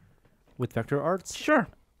search with vector arts? Sure.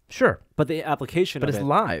 But the application But of it's it,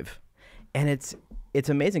 live. And it's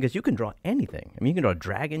amazing because you can draw anything. I mean, you can draw a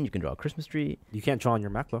dragon, you can draw a Christmas tree. you can't draw on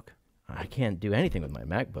your MacBook. I can't do anything with my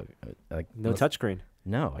MacBook. No touchsoucreen.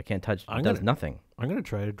 No, I can't touch. I'm It does gonna- nothing. I'm going to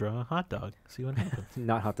try to draw a hot dog, see what happens.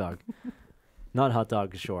 Not hot dog. Not hot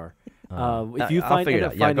dog, Kishore. If you I'll figure end it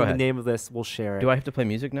up out. Yeah, finding go the ahead. name of this, we'll share it. Do I have to play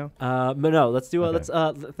music now? But no, let's do. Okay. Let's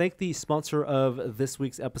thank the sponsor of this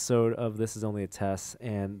week's episode of This Is Only a Test,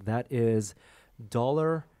 and that is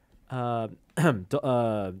Dollar Shave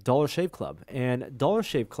Club. And Dollar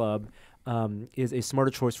Shave Club is a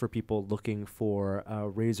smarter choice for people looking for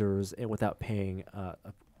razors and without paying a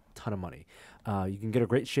ton of money. You can get a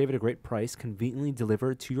great shave at a great price, conveniently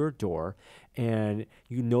delivered to your door, and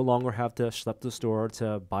you no longer have to schlep to the store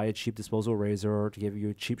to buy a cheap disposable razor to give you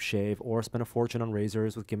a cheap shave or spend a fortune on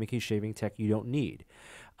razors with gimmicky shaving tech you don't need.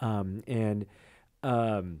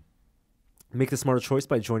 Make the smarter choice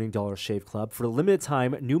by joining Dollar Shave Club. For a limited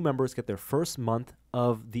time, new members get their first month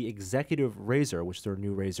of the Executive Razor, which is their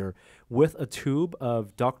new razor, with a tube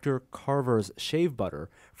of Dr. Carver's shave butter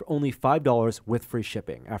for only $5 with free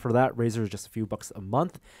shipping. After that, razor is just a few bucks a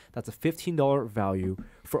month. That's a $15 value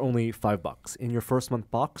for only $5. In your first month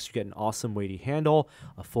box, you get an awesome weighty handle,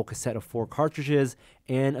 a full cassette of 4 cartridges,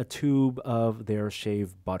 and a tube of their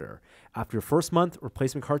shave butter. After your first month,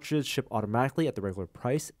 replacement cartridges ship automatically at the regular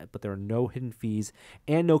price, but there are no hidden fees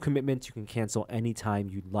and no commitments. You can cancel anytime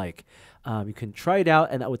you'd like. You can try it out,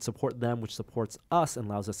 and that would support them, which supports us and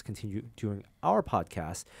allows us to continue doing our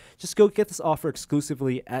podcast. Just go get this offer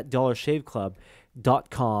exclusively at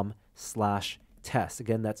dollarshaveclub.com/test.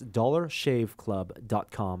 Again, that's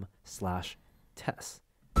dollarshaveclub.com/test.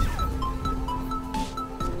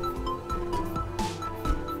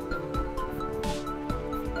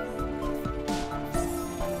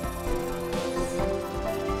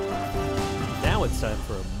 Now it's time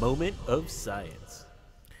for a moment of science.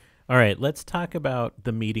 All right, let's talk about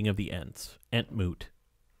the meeting of the Ents, Entmoot,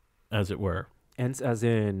 as it were. Ents as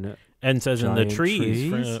in Ents as in the giant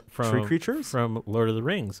trees from tree creatures from Lord of the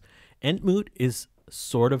Rings. Entmoot is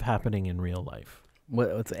sort of happening in real life.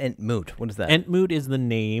 What's Entmoot? What is that? Entmoot is the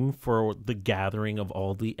name for the gathering of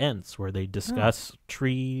all the Ents, where they discuss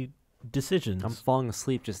tree decisions. I'm falling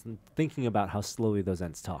asleep just thinking about how slowly those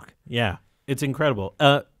Ents talk. Yeah, it's incredible.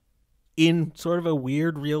 In sort of a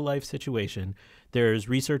weird real life situation, there's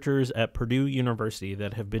researchers at Purdue University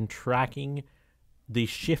that have been tracking the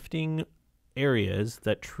shifting areas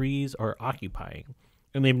that trees are occupying.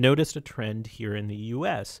 And they've noticed a trend here in the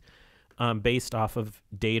U.S. Based off of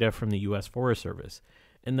data from the U.S. Forest Service.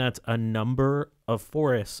 And that's a number of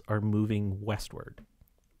forests are moving westward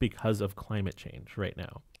because of climate change right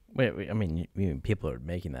now. Wait, I mean, people are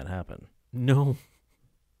making that happen. No,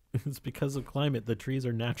 it's because of climate. The trees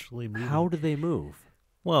are naturally moving. How do they move?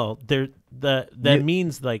 Well, that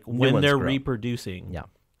means like when ones they're grow. reproducing, Yeah.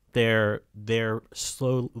 they're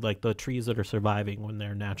slow. Like the trees that are surviving when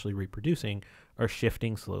they're naturally reproducing are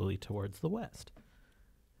shifting slowly towards the west.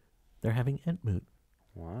 They're having Entmoot.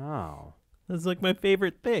 Wow. That's like my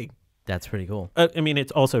favorite thing. That's pretty cool. I mean,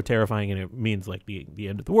 it's also terrifying and it means like the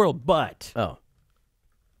end of the world, but Oh.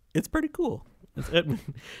 it's pretty cool.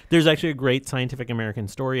 There's actually a great Scientific American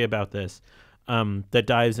story about this that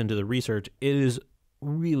dives into the research. It is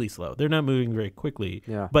really slow. They're not moving very quickly,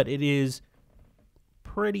 Yeah. but it is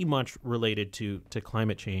pretty much related to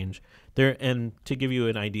climate change. And to give you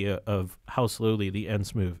an idea of how slowly the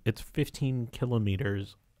Ents move, it's 15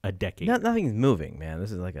 kilometers a decade. Nothing's moving, man.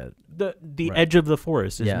 This is like a The Right. edge of the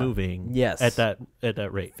forest is Yeah. moving Yes. at that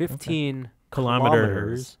rate. 15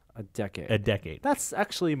 kilometers a decade. a decade. That's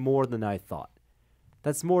actually more than I thought.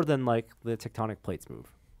 That's more than like the tectonic plates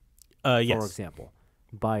move, Yes, for example,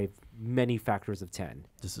 by many factors of 10.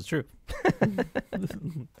 this is true.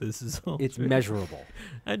 This is all It's true. measurable.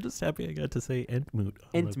 I'm just happy I got to say Entmoot.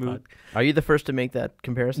 on the Entmoot. Are you the first to make that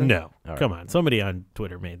comparison? No, All right. come on. Somebody on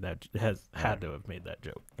Twitter made that had to have made that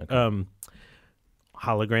joke. Okay.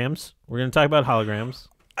 Holograms. We're going to talk about holograms.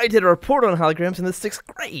 I did a report on holograms in the 6th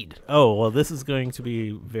grade. Oh, well, this is going to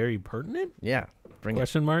be very pertinent? Yeah. Bring it.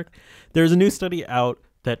 Question mark. There's a new study out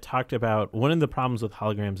that talked about one of the problems with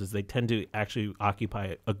holograms is they tend to actually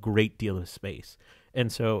occupy a great deal of space.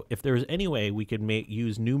 And so if there was any way we could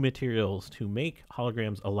use new materials to make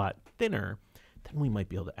holograms a lot thinner, then we might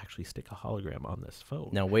be able to actually stick a hologram on this phone.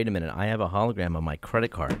 Now, wait a minute. I have a hologram on my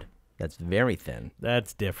credit card that's very thin.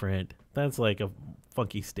 That's different. That's like a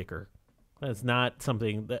funky sticker. That's not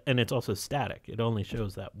something that, and it's also static. It only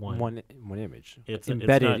shows that one. One image. It's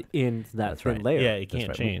embedded not- in that That's thin right. layer. Yeah, it That's can't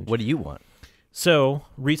right. change. What do you want? So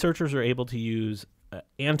researchers are able to use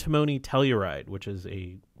antimony telluride, which is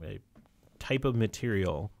a type of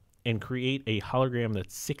material, and create a hologram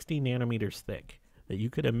that's 60 nanometers thick that you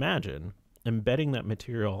could imagine embedding that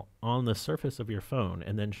material on the surface of your phone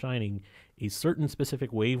and then shining a certain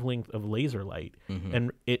specific wavelength of laser light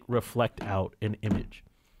and it reflect out an image.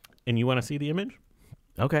 And you want to see the image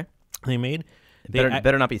Okay. they made?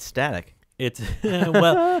 Better not be static. It's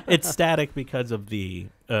well, it's static because of the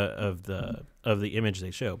image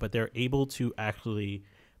they show, but they're able to actually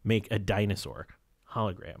make a dinosaur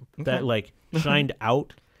hologram that like shined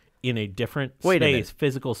out in a different Wait a minute.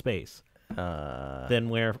 physical space than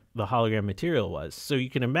where the hologram material was. So you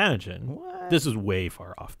can imagine. What? This is way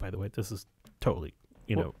far off, by the way. This is totally,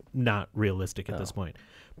 not realistic at this point.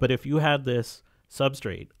 But if you had this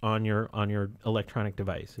substrate on your electronic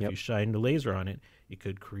device, if you shined a laser on it, it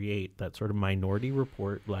could create that sort of Minority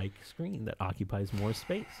Report like screen that occupies more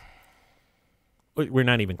space. We're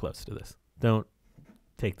not even close to this. Don't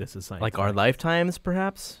take this as science. Like our lifetimes,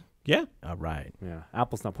 perhaps? Yeah. All right. Yeah.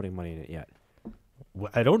 Apple's not putting money in it yet.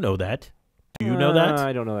 Well, I don't know that. Do you know that?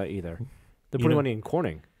 I don't know that either. They're You putting know- money in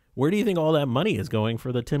Corning. Where do you think all that money is going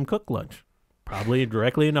for the Tim Cook lunch? Probably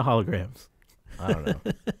directly into holograms. I don't know.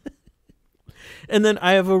 And then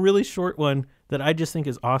I have a really short one that I just think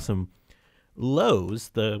is awesome. Lowe's,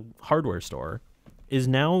 the hardware store, is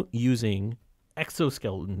now using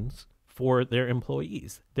exoskeletons for their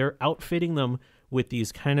employees. They're outfitting them with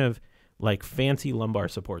these kind of like fancy lumbar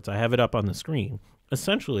supports. I have it up on the screen.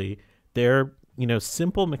 Essentially, they're,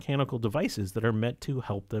 simple mechanical devices that are meant to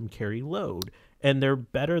help them carry load. And they're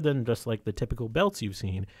better than just like the typical belts you've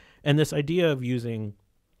seen. And this idea of using,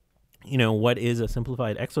 what is a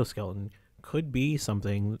simplified exoskeleton could be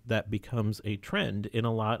something that becomes a trend in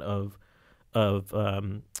a lot of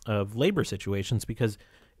labor situations, because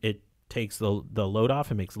it takes the load off.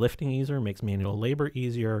 It makes lifting easier, makes manual labor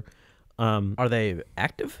easier. Are they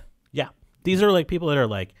active? Yeah. These are like people that are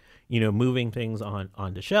like, moving things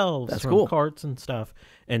onto shelves, That's from cool. carts and stuff.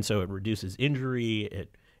 And so it reduces injury.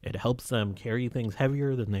 It helps them carry things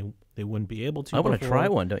heavier than they wouldn't be able to. I want to before. try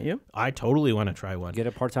one, don't you? I totally want to try one. Get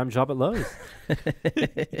a part-time job at Lowe's.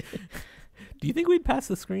 Do you think we'd pass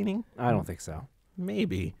the screening? I don't think so.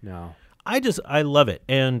 Maybe. No. I love it.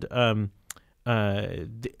 And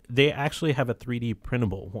they actually have a 3D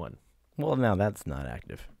printable one. Well, now that's not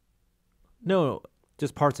active. No,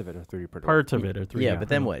 Just parts of it are 3D printed. parts of it are 3D. Yeah, but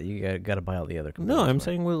then what? You got to buy all the other components. No, I'm for it.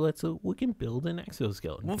 saying, well, we can build an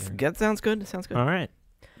exoskeleton. Well, here. that sounds good. Sounds good. All right.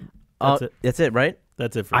 That's it. That's it, right?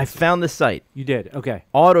 That's it for I this found the site, You did. Okay.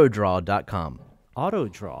 autodraw.com. Auto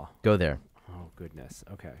draw. Go there. Oh goodness.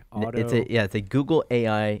 Okay. It's a Google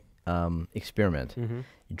AI experiment. Mhm.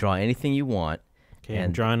 You draw anything you want. Okay, I'm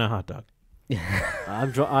and- drawing a hot dog. Me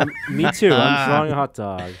too. I'm drawing a hot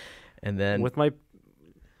dog And then with my.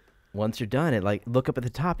 once you're done, it look up at the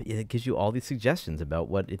top. It gives you all these suggestions about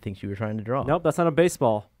what it thinks you were trying to draw. Nope, that's not a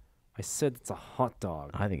baseball. I said it's a hot dog.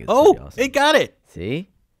 I think it's Oh, pretty awesome. it got it. See?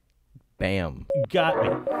 Bam. Got me.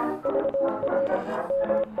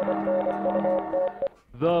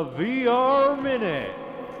 The VR Minute.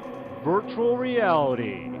 Virtual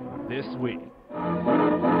reality this week. My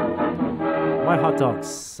hot dog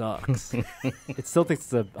sucks. It still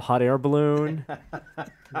thinks it's a hot air balloon.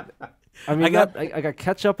 I mean, I got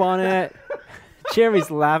ketchup on it.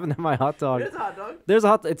 Jeremy's laughing at my hot dog. There's a hot dog. There's a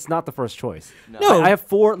hot. It's not the first choice. No. I have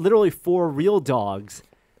literally four real dogs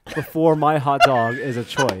before my hot dog is a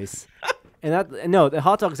choice. And the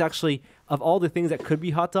hot dog is actually, of all the things that could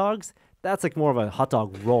be hot dogs, that's like more of a hot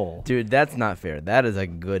dog roll. Dude, that's not fair. That is a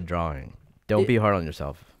good drawing. Don't be hard on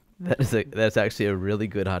yourself. That's actually a really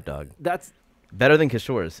good hot dog. That's Better than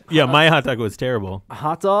Kishore's. Yeah, my hot dog was terrible. a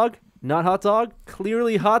hot dog, not hot dog,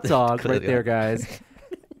 clearly hot dog Clearly right there, hot. guys.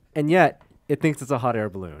 And yet, it thinks it's a hot air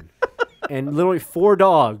balloon. And literally four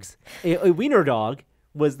dogs. A wiener dog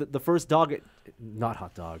was the first dog. Not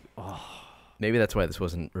hot dog. Oh, Maybe that's why this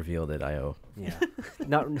wasn't revealed at I.O. yeah.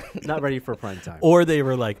 not ready for prime time. Or they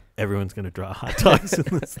were like, everyone's going to draw hot dogs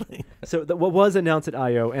in this thing. So what was announced at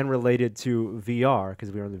I.O. and related to VR,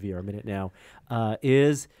 because we're on the VR minute now,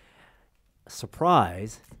 is,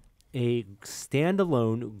 surprise, a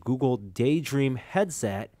standalone Google Daydream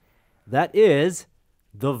headset that is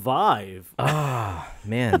the Vive. Ah,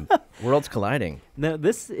 man. Worlds colliding. Now,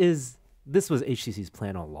 this was HTC's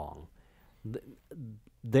plan all along.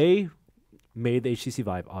 They made the HTC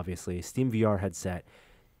Vive, obviously, Steam VR headset,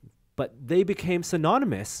 but they became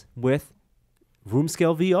synonymous with room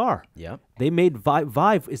scale VR. Yep. They made Vive.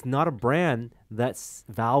 Vive is not a brand that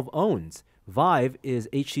Valve owns. Vive is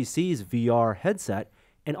HTC's VR headset,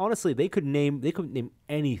 and honestly, they could name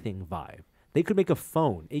anything Vive. They could make a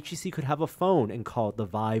phone. HTC could have a phone and call it the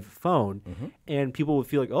Vive phone, and people would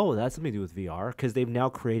feel like, oh, that's something to do with VR, because they've now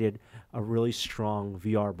created a really strong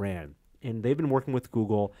VR brand. And they've been working with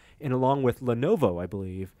Google and along with Lenovo, I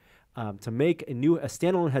believe, to make a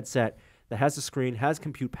standalone headset that has a screen, has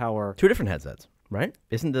compute power. Two different headsets, right?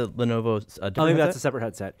 Isn't the Lenovo a different I think that's a headset? separate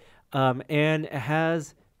headset. And it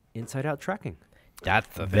has inside-out tracking. That's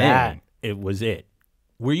the thing. That it was it.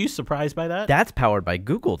 Were you surprised by that? That's powered by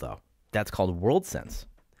Google, though. That's called WorldSense.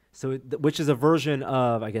 So, which is a version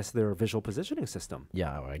of, I guess, their visual positioning system.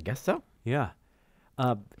 Yeah, I guess so. Yeah.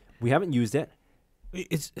 We haven't used it.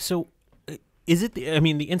 It's so. Is it the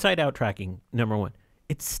inside out tracking, number one?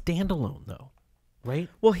 It's standalone though, right?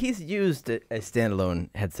 Well, he's used a standalone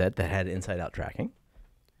headset that had inside-out tracking.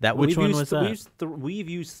 That Which would one was that? We've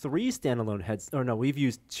used three standalone we've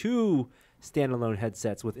used two standalone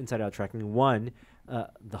headsets with inside-out tracking. One, the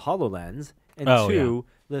HoloLens, and two,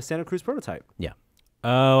 the Santa Cruz prototype. Yeah.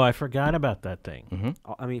 Oh, I forgot about that thing.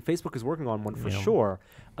 Mm-hmm. I mean, Facebook is working on one for Yeah. sure.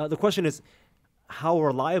 The question is, how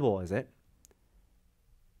reliable is it?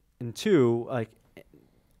 And two,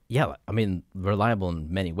 Yeah, I mean, reliable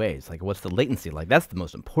in many ways. Like, what's the latency like? That's the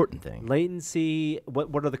most important thing. latency.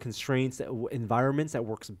 What are the constraints, environments that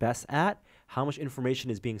works best at? how much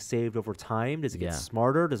information is being saved over time. Does it get Yeah.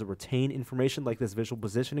 smarter? Does it retain information like this visual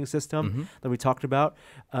positioning system that we talked about?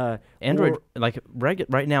 Android, or- like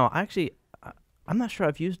right now, I'm not sure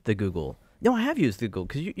I've used the Google. No, I have used Google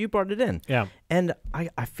because you brought it in. Yeah. And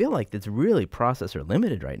I feel like it's really processor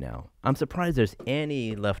limited right now. I'm surprised there's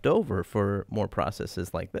any left over for more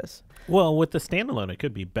processes like this. Well, with the standalone, it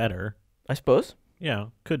could be better. I suppose. Yeah,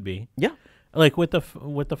 could be. Yeah. Like with the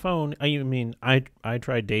phone, I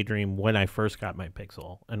tried Daydream when I first got my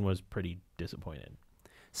Pixel and was pretty disappointed.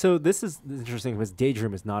 So this is interesting because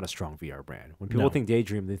Daydream is not a strong VR brand. When people No. think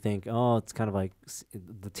Daydream, they think, oh, it's kind of like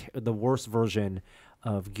the worst version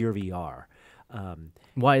of Gear VR.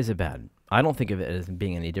 Why is it bad? I don't think of it as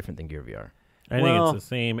being any different than Gear VR. I think Well- it's the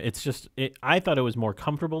same. It's just I thought it was more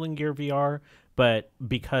comfortable than Gear VR, but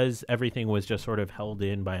because everything was just sort of held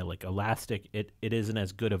in by like elastic, it isn't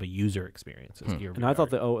as good of a user experience as Gear VR. And I thought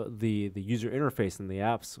the user interface and the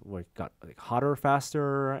apps got like hotter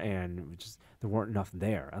faster, and just there weren't enough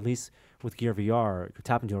there. At least with Gear VR, you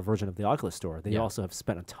tap into a version of the Oculus Store. They Yeah. also have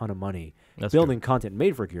spent a ton of money That's building content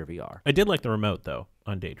made for Gear VR. I did like the remote though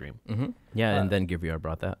on Daydream. Yeah, and then Gear VR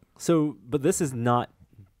brought that. So, but this is not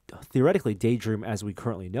theoretically Daydream as we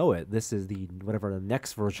currently know it. This is the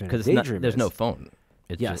next version of Because Daydream. there's is. no phone.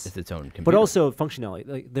 It's Yes. just it's its own computer. But also functionality.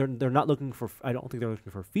 Like they're not looking for. I don't think they're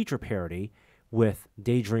looking for feature parity with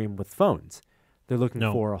Daydream with phones. They're looking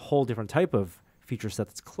No. for a whole different type of feature set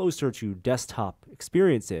that's closer to desktop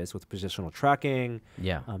experiences with positional tracking.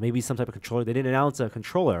 yeah. Maybe some type of controller. They didn't announce a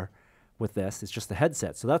controller with this. It's just a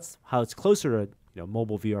headset. So that's how it's closer to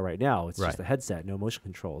mobile VR right now. It's Right. just a headset, no motion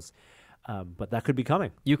controls. But that could be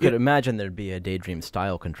coming. You could imagine there'd be a Daydream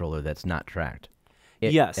style controller that's not tracked.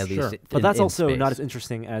 Yes, at sure. least But that's in also not space. as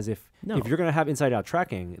interesting as if No. you're going to have inside-out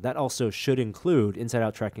tracking. That also should include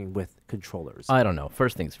inside-out tracking with controllers. I don't know.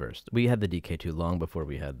 First things first. We had the DK2 long before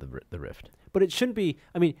we had the Rift. But it shouldn't be.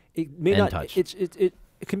 I mean, it may And not. touch.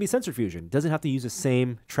 It can be sensor fusion. It doesn't have to use the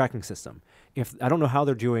same tracking system. If I don't know how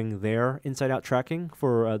they're doing their inside-out tracking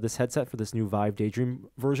for this headset for this new Vive Daydream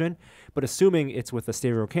version, but assuming it's with a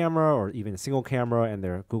stereo camera or even a single camera and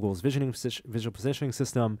their Google's visual positioning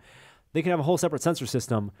system, they can have a whole separate sensor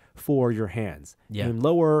system for your hands. Yeah. Aim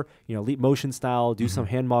lower, leap motion style, do some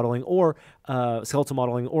hand modeling or skeletal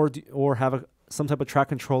modeling, or have some type of track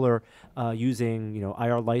controller using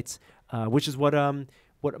IR lights, which is what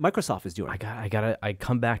Microsoft is doing. I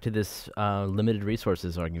come back to this limited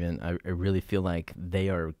resources argument. I really feel like they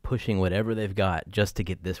are pushing whatever they've got just to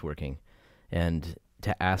get this working, and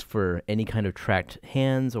to ask for any kind of tracked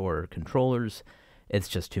hands or controllers, it's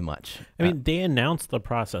just too much. I mean, they announced the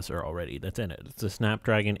processor already that's in it. It's a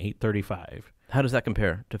Snapdragon 835. How does that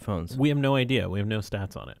compare to phones? We have no idea. We have no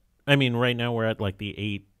stats on it. I mean, right now we're at like the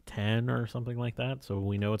 810 or something like that, so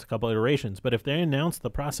we know it's a couple iterations. But if they announce the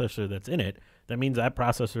processor that's in it, that means that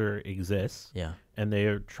processor exists, Yeah. and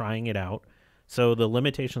they're trying it out. So the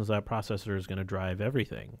limitations of that processor is going to drive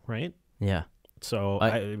everything, right? Yeah. So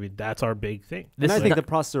I mean, that's our big thing. And This I is think not-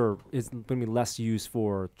 the processor is going to be less used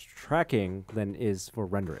for tracking than is for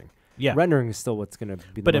rendering. Yeah. Rendering is still what's going to be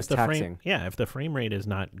the But if most the taxing. if the frame rate is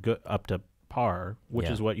not good up to par, which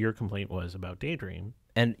Yeah. is what your complaint was about Daydream.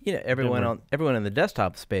 And everyone we're- everyone in the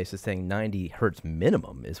desktop space is saying 90 hertz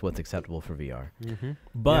minimum is what's acceptable for VR.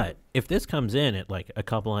 But if this comes in at like a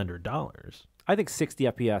couple $100, I think 60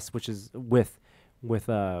 FPS, which is with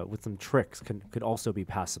some tricks, could also be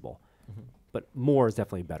passable. But more is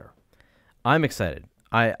definitely better. I'm excited.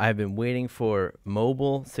 I've been waiting for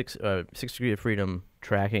mobile 6 degree of freedom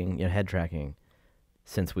tracking, head tracking,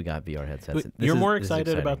 since we got VR headsets. but you're more this is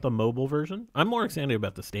excited about exciting. the mobile version. I'm more excited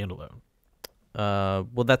about the standalone.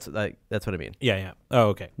 Well, that's what I mean. Yeah. Oh,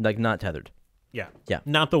 okay. Like not tethered. Yeah. Yeah.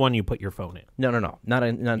 Not the one you put your phone in. No. Not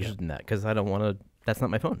interested in that because I don't want to. That's not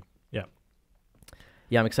my phone. Yeah.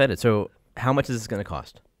 Yeah, I'm excited. So, how much is this going to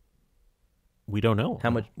cost? We don't know. How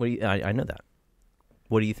much? What do you? I know that.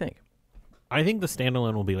 What do you think? I think the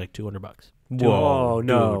standalone will be like $200. Whoa,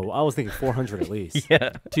 no. I was thinking 400 at least. Yeah.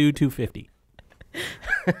 $250.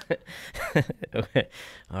 Okay.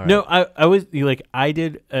 All right. No, I was like I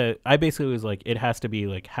basically was like it has to be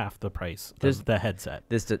like half the price There's- of the headset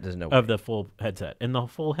There's no. of the full headset, and the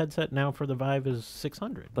full headset now for the Vive is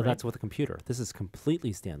 600. But right? that's with a computer. This is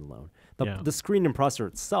completely standalone. The, Yeah. the screen and processor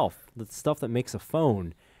itself, the stuff that makes a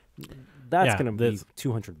phone, that's Yeah, going to be this-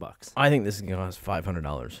 $200. I think this is going to cost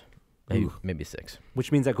 $500. Maybe Ooh. maybe $600.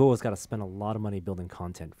 Which means that Google's got to spend a lot of money building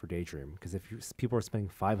content for Daydream. Because if people are spending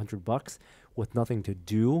 $500 with nothing to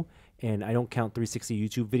do, and I don't count 360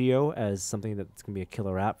 YouTube video as something that's going to be a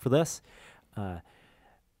killer app for this.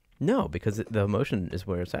 No, because the emotion is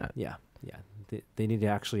where it's at. Yeah. They need to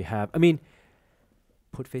actually have. I mean,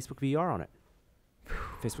 put Facebook VR on it.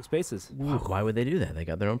 Facebook Spaces. Why would they do that? They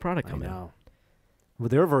got their own product I coming. know. Well,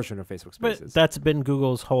 their version of Facebook But Spaces. that's been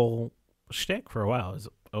Google's whole shtick for a while. Is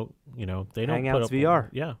they don't Hangouts put up VR.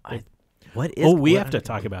 Yeah. What is? We what- have to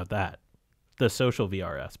talk about that. The social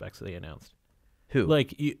VR aspects they announced. Who?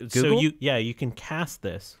 Like so Google? you can cast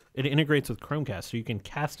this. It integrates with Chromecast, so you can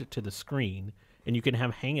cast it to the screen, and you can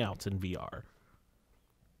have Hangouts in VR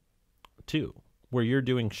too, where you're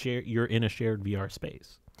in a shared VR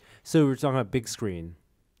space. So we're talking about big screen.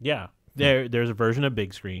 Yeah, there's a version of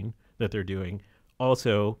Big Screen that they're doing.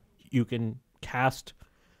 Also, you can cast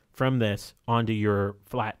from this onto your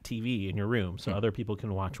flat TV in your room, so other people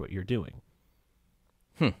can watch what you're doing.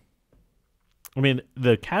 I mean,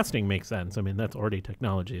 the casting makes sense. I mean, that's already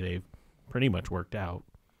technology they've pretty much worked out.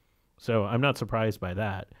 So I'm not surprised by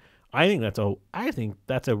that. I think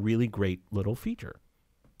that's a really great little feature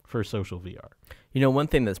for social VR. You know, one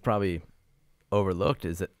thing that's probably overlooked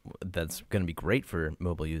is that's going to be great for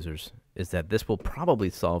mobile users is that this will probably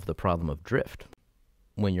solve the problem of drift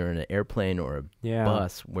when you're in an airplane or a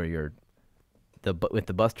bus where with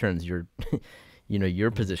the bus turns your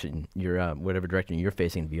position, your whatever direction you're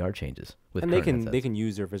facing, VR changes. And they can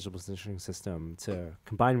use their visual positioning system to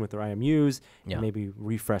combine with their IMUs and maybe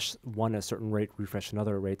refresh one at a certain rate, refresh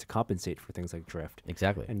another rate to compensate for things like drift.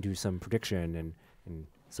 Exactly. And do some prediction and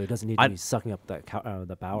so it doesn't need to be sucking up that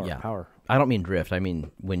the power. I don't mean drift. I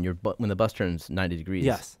mean when the bus turns 90 degrees.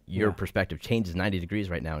 Yes. Your perspective changes 90 degrees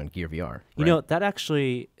right now in Gear VR. You know, that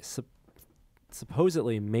actually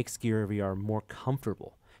supposedly makes Gear VR more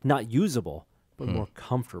comfortable, not usable, but more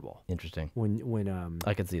comfortable. Interesting. When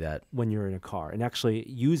I can see that. When you're in a car and actually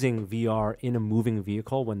using VR in a moving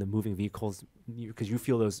vehicle, when the moving vehicles, because you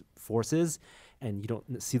feel those forces and you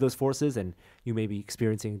don't see those forces and you may be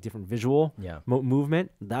experiencing different visual movement,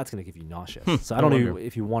 that's going to give you nauseous. So I don't know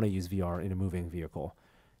if you want to use VR in a moving vehicle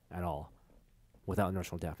at all without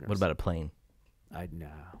inertial deafness. What about a plane? No.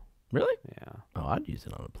 Really? Yeah. Oh, I'd use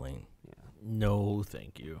it on a plane. Yeah. No,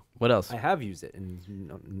 thank you. What else? I have used it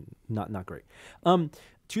and not great.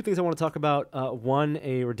 Two things I want to talk about. One,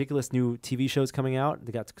 a ridiculous new TV show is coming out.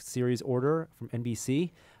 They got series order from NBC.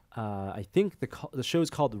 I think the show is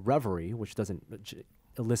called Reverie, which doesn't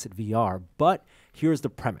elicit VR, but here's the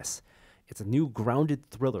premise. It's a new grounded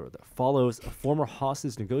thriller that follows a former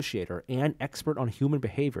hostage negotiator and expert on human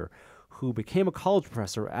behavior who became a college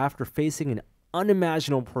professor after facing an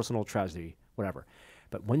unimaginable personal tragedy, whatever.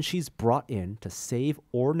 But when she's brought in to save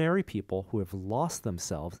ordinary people who have lost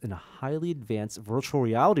themselves in a highly advanced virtual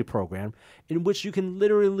reality program in which you can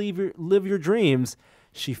literally live your dreams,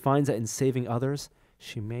 she finds that in saving others,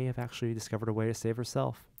 she may have actually discovered a way to save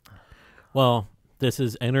herself. Well, this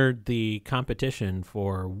has entered the competition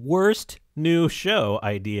for worst new show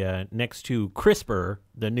idea next to CRISPR,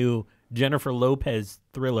 the new Jennifer Lopez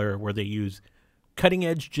thriller where they use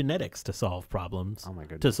cutting-edge genetics to solve problems. Oh my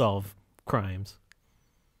goodness. To solve crimes.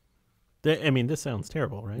 I mean, this sounds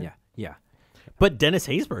terrible, right? Yeah. But Dennis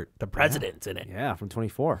Haysbert, the president's in it. Yeah, from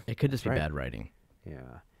 24. It could just be bad writing.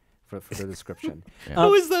 Yeah, for the description.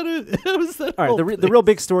 How is that? All right, the real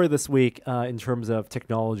big story this week in terms of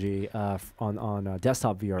technology on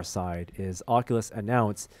desktop VR side is Oculus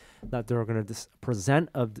announced that they're going to present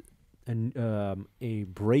a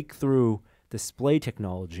breakthrough display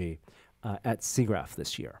technology at SIGGRAPH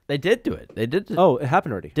this year. They did do it. They did. Oh, it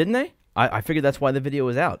happened already. Didn't they? I figured that's why the video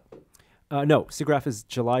was out. No, SIGGRAPH is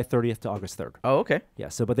July 30th to August 3rd. Oh, okay. Yeah,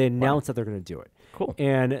 but they announced that they're going to do it. Cool.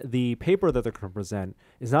 And the paper that they're going to present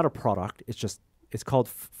is not a product. It's called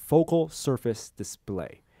Focal Surface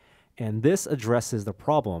Display. And this addresses the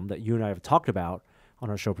problem that you and I have talked about on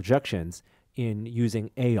our show Projections in using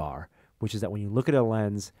AR, which is that when you look at a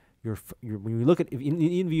lens, when you look at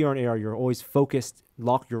in VR and AR, you're always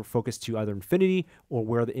lock your focus to either infinity or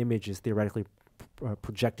where the image is theoretically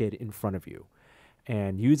projected in front of you.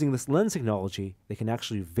 And using this lens technology, they can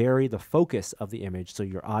actually vary the focus of the image so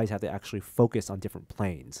your eyes have to actually focus on different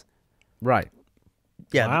planes. Right.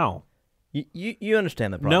 Yeah. Wow. You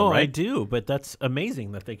understand the problem, No, right? I do, but that's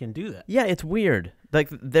amazing that they can do that. Yeah, it's weird. Like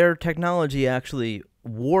their technology actually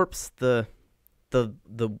warps the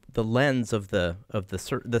lens of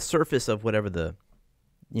the surface of whatever the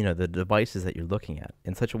devices that you're looking at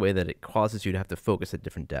in such a way that it causes you to have to focus at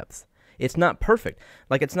different depths. It's not perfect.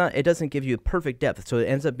 Like it doesn't give you perfect depth, so it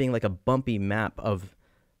ends up being like a bumpy map of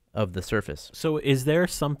the surface. So is there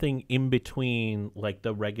something in between like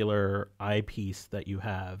the regular eyepiece that you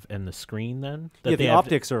have and the screen then? Yeah, the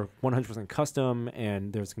optics are 100% custom,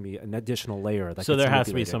 and there's going to be an additional layer. So there has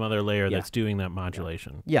to be some other layer that's doing that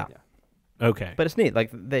modulation. Yeah. Okay. But it's neat.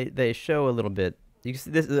 Like they show a little bit. This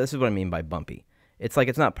is what I mean by bumpy. It's like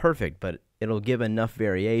it's not perfect, but it'll give enough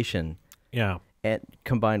variation. Yeah. and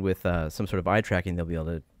combined with some sort of eye tracking, they'll be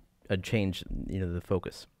able to change the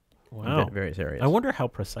focus Wow. in various areas. I wonder how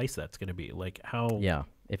precise that's going to be. Like how. Yeah,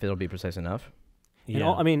 if it'll be precise enough. And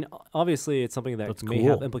I mean, obviously, it's something that That's may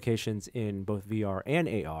have cool. implications in both VR and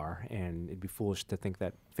AR, and it'd be foolish to think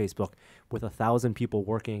that Facebook, with 1,000 people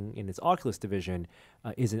working in its Oculus division,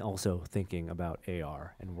 isn't also thinking about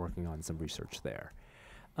AR and working on some research there.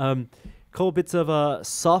 Couple bits of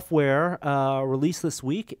software released this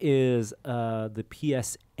week is the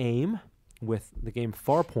PS Aim with the game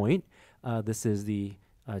Farpoint. This is the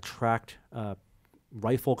tracked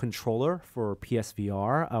rifle controller for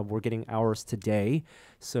PSVR. We're getting ours today,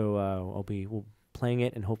 so we'll playing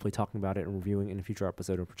it and hopefully talking about it and reviewing in a future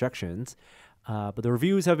episode of Projections. But the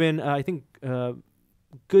reviews have been, I think,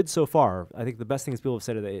 good so far. I think the best thing is people have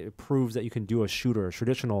said that it proves that you can do a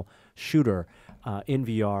traditional shooter in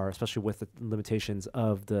VR, especially with the limitations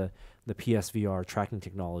of the PSVR tracking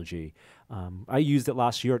technology. I used it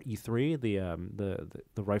last year at E3,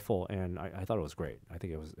 the rifle, and I thought it was great. I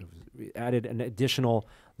think it added an additional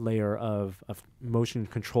layer of motion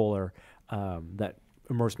controller that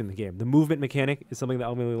immersed me in the game. The movement mechanic is something that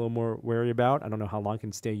I'm a little more wary about. I don't know how long I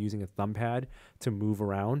can stay using a thumb pad to move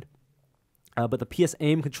around. But the PS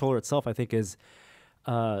Aim controller itself, I think, is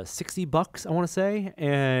 $60, I want to say,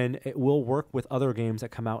 and it will work with other games that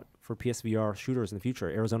come out for PSVR shooters in the future.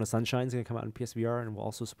 Arizona Sunshine is going to come out in PSVR, and we'll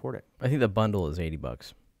also support it. I think the bundle is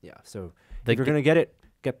 $80. Yeah, so if you're going to get it,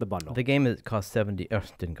 get the bundle. The game cost 70.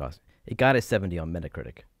 Didn't cost. It got a 70 on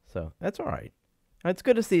Metacritic, so that's all right. It's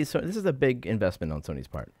good to see. So this is a big investment on Sony's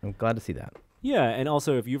part. I'm glad to see that. Yeah, and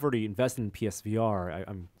also if you've already invested in PSVR,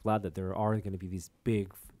 I'm glad that there are going to be these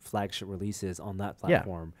big flagship releases on that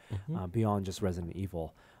platform beyond just Resident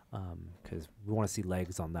Evil, because we want to see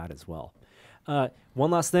legs on that as well.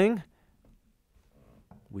 One last thing.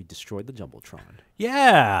 We destroyed the Jumbotron.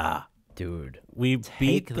 Yeah. Dude. We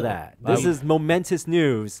beat that. This is momentous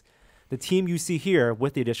news. The team you see here,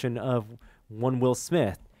 with the addition of one Will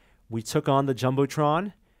Smith, we took on the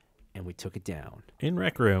Jumbotron, and we took it down. in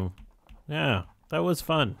Rec Room. Yeah, that was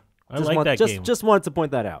fun. I like that game. Just wanted to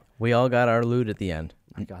point that out. We all got our loot at the end.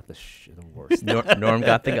 I got the worst. Norm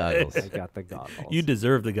got the goggles. I got the goggles. You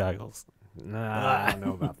deserve the goggles. Nah, I don't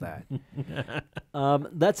know about that.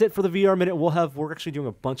 That's it for the VR Minute. We're actually doing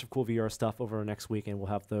a bunch of cool VR stuff over next week, and we'll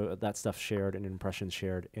have that stuff shared and impressions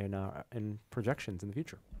shared in projections in the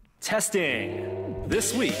future. Testing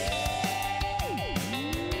this week.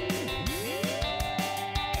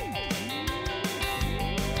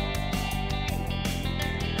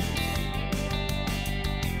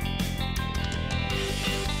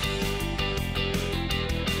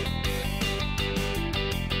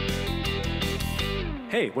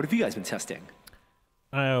 Hey, what have you guys been testing?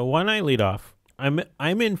 Why don't I lead off? I'm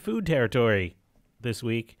in food territory this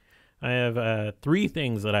week. I have 3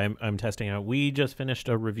 things that I'm testing out. We just finished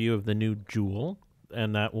a review of the new Joule,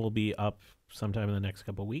 and that will be up sometime in the next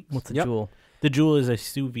couple of weeks. What's the Joule? The Joule is a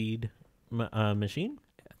sous vide machine.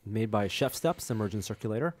 Made by Chef Steps, Immersion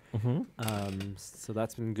Circulator. So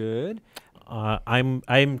that's been good.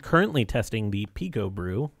 I'm currently testing the Pico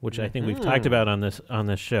Brew, which I think we've talked about on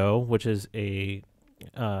this show, which is a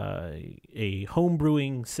home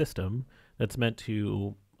brewing system that's meant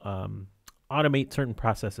to automate certain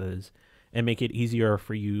processes and make it easier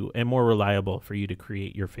for you and more reliable for you to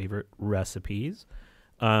create your favorite recipes.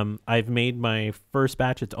 I've made my first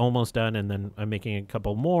batch; it's almost done, and then I'm making a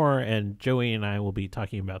couple more. And Joey and I will be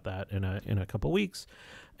talking about that in a couple weeks.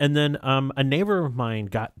 And then a neighbor of mine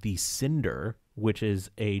got the Cinder, which is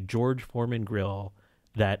a George Foreman grill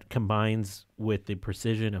that combines with the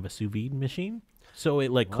precision of a sous vide machine. So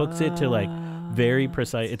it cooks it to very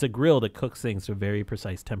precise. It's a grill that cooks things to very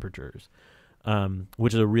precise temperatures,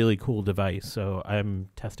 which is a really cool device. So I'm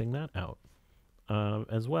testing that out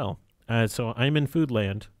as well. So I'm in food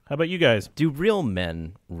land. How about you guys? Do real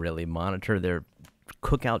men really monitor their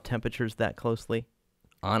cookout temperatures that closely?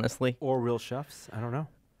 Honestly? Or real chefs? I don't know.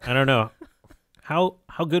 I don't know.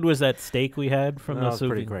 How good was that steak we had from the It was sous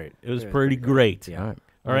pretty vide? great. It was pretty great. Yeah.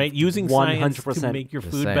 All right. Using science to 100% make your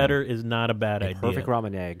the food same. better is not a bad idea. Perfect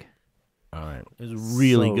ramen egg. All right. It was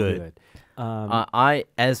really So good.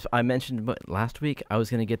 As I mentioned last week, I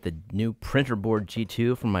was going to get the new printer board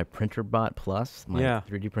G2 from my PrinterBot Plus, my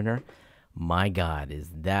 3D printer. My God, is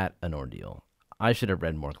that an ordeal? I should have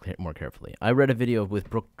read more carefully. I read a video with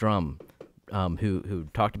Brooke Drum, who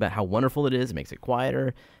talked about how wonderful it is. It makes it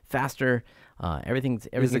quieter, faster. Everything's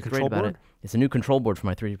great about it. It's a new control board for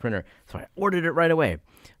my 3D printer, so I ordered it right away,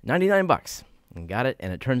 $99, and got it.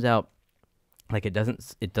 And it turns out, it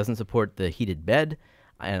doesn't support the heated bed,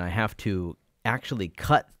 and I have to actually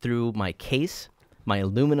cut through my case my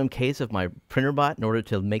aluminum case of my printer bot in order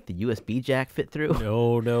to make the USB jack fit through.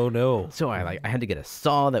 No. So I had to get a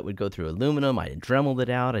saw that would go through aluminum. I dremeled it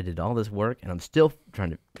out. I did all this work, and I'm still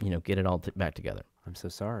trying to get it all back together. I'm so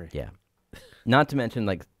sorry. Yeah. Not to mention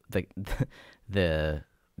like the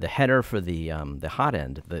header for the hot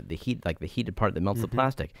end, the heat, like the heated part that melts the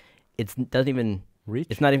plastic. Doesn't even reach.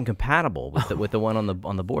 It's not even compatible with the one on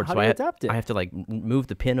the board. How so do you adapt it? I have to like move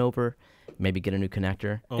the pin over, maybe get a new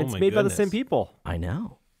connector. Oh It's my made by the goodness. same people. I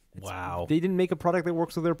know. Wow. They didn't make a product that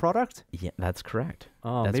works with their product. Yeah, that's correct.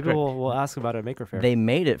 Oh, That's maybe correct. we'll ask about it at Maker Faire. They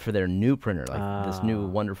made it for their new printer, like this new Ah.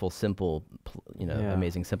 wonderful, simple, Yeah.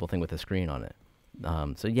 amazing, simple thing with a screen on it.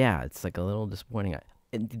 So yeah, it's like a little disappointing.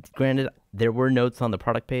 Granted, there were notes on the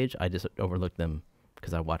product page. I just overlooked them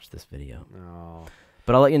because I watched this video. Oh.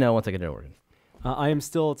 But I'll let you know once I get it working. I am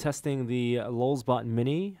still testing the Lulzbot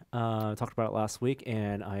Mini. Talked about it last week,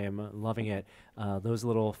 and I am loving it. Those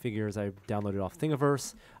little figures I downloaded off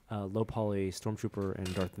Thingiverse, low poly Stormtrooper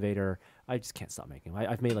and Darth Vader. I just can't stop making them.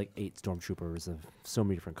 I've made like 8 Stormtroopers of so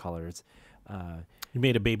many different colors. You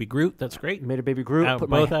made a baby Groot. That's great. Made a baby Groot. put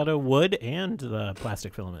Both my, out of wood and the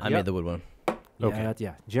plastic filament. I made the wood one. yeah, okay.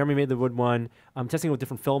 yeah. Jeremy made the wood one. I'm testing it with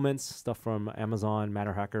different filaments, stuff from Amazon,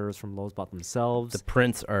 Matter Hackers, from Lulzbot themselves. The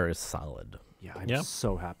prints are solid. Yeah, I'm Yeah.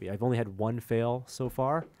 so happy. I've only had one fail so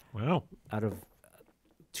far Wow. out of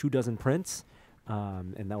 24 prints,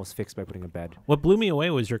 and that was fixed by putting a bed. What blew me away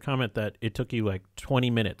was your comment that it took you like 20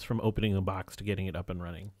 minutes from opening the box to getting it up and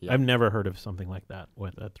running. Yeah. I've never heard of something like that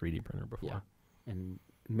with a 3D printer before. Yeah. And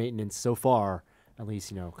maintenance so far, at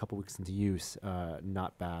least a couple weeks into use,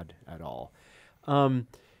 not bad at all. And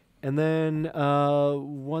then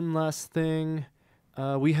one last thing.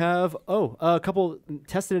 We have a couple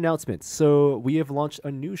tested announcements. So we have launched a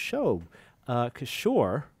new show,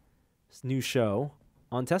 Kishore's new show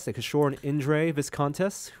on Tested. Kishore and Indre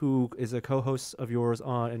Viscontis, who is a co-host of yours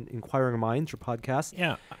on Inquiring Minds, your podcast.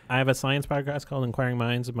 Yeah, I have a science podcast called Inquiring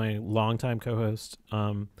Minds. My longtime co-host,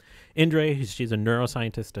 Indre, she's a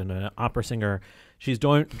neuroscientist and an opera singer. She's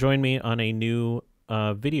joined me on a new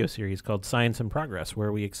video series called Science in Progress,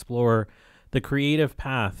 where we explore the creative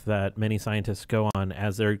path that many scientists go on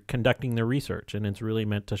as they're conducting their research. And it's really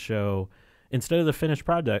meant to show, instead of the finished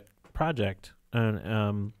project,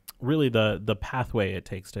 really the pathway it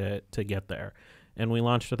takes to get there. And we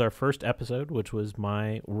launched with our first episode, which was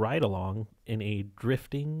my ride along in a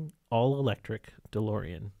drifting all-electric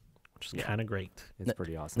DeLorean, which is kind of great. It's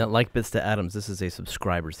pretty awesome. Not like Bits to Atoms. This is a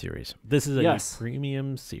subscriber series. This is a Yes.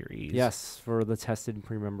 premium series. Yes, for the tested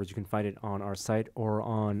premium members, you can find it on our site or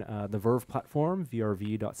on the Verve platform,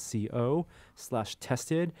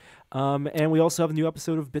 vrv.co/tested. And we also have a new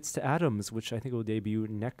episode of Bits to Atoms, which I think will debut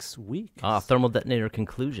next week. Thermal detonator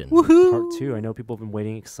conclusion. Part 2. I know people have been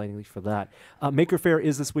waiting excitingly for that. Maker Faire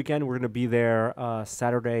is this weekend. We're going to be there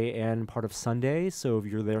Saturday and part of Sunday. So if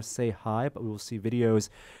you're there, say hi. But we will see videos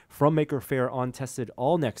from Maker Faire on Tested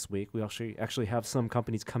all next week. We actually have some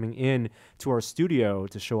companies coming in to our studio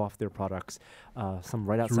to show off their products. Some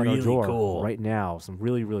right outside really our door cool. right now. Some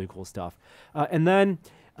really, really cool stuff. And then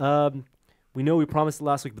we know we promised it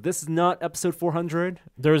last week, but this is not episode 400.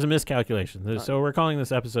 There was a miscalculation. So we're calling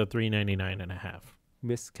this episode 399 and a half.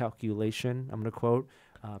 Miscalculation, I'm going to quote.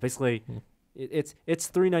 Basically, it's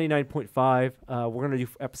 399.5. We're going to do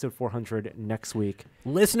episode 400 next week.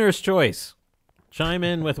 Listener's choice. Chime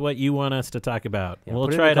in with what you want us to talk about. Yeah, we'll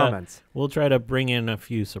put it in try the to comments. we'll try to bring in a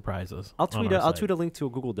few surprises. I'll on tweet our I'll site. tweet a link to a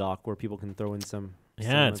Google Doc where people can throw in some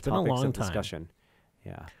It's been a topics long of time. discussion.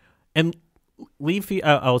 Yeah. And leave.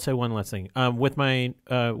 I'll say one last thing. With my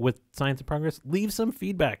with Science in Progress, leave some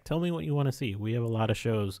feedback. Tell me what you want to see. We have a lot of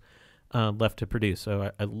shows left to produce,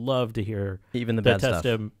 so I'd love to hear Even the the bad stuff.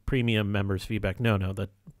 Testa Premium members' feedback. No, the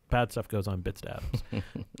bad stuff goes on Bits to Atoms.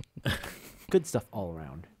 Good stuff all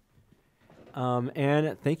around.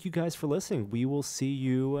 And thank you guys for listening. We will see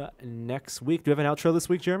you next week. Do you have an outro this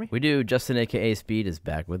week, Jeremy? We do. Justin, a.k.a. Speed, is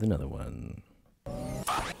back with another one.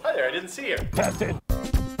 Hi there, I didn't see you.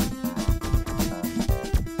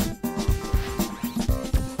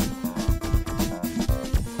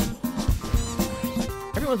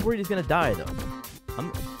 Everyone's worried he's going to die, though.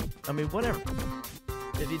 I mean, whatever.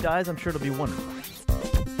 If he dies, I'm sure it'll be wonderful.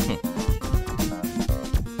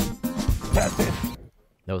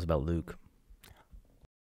 That was about Luke.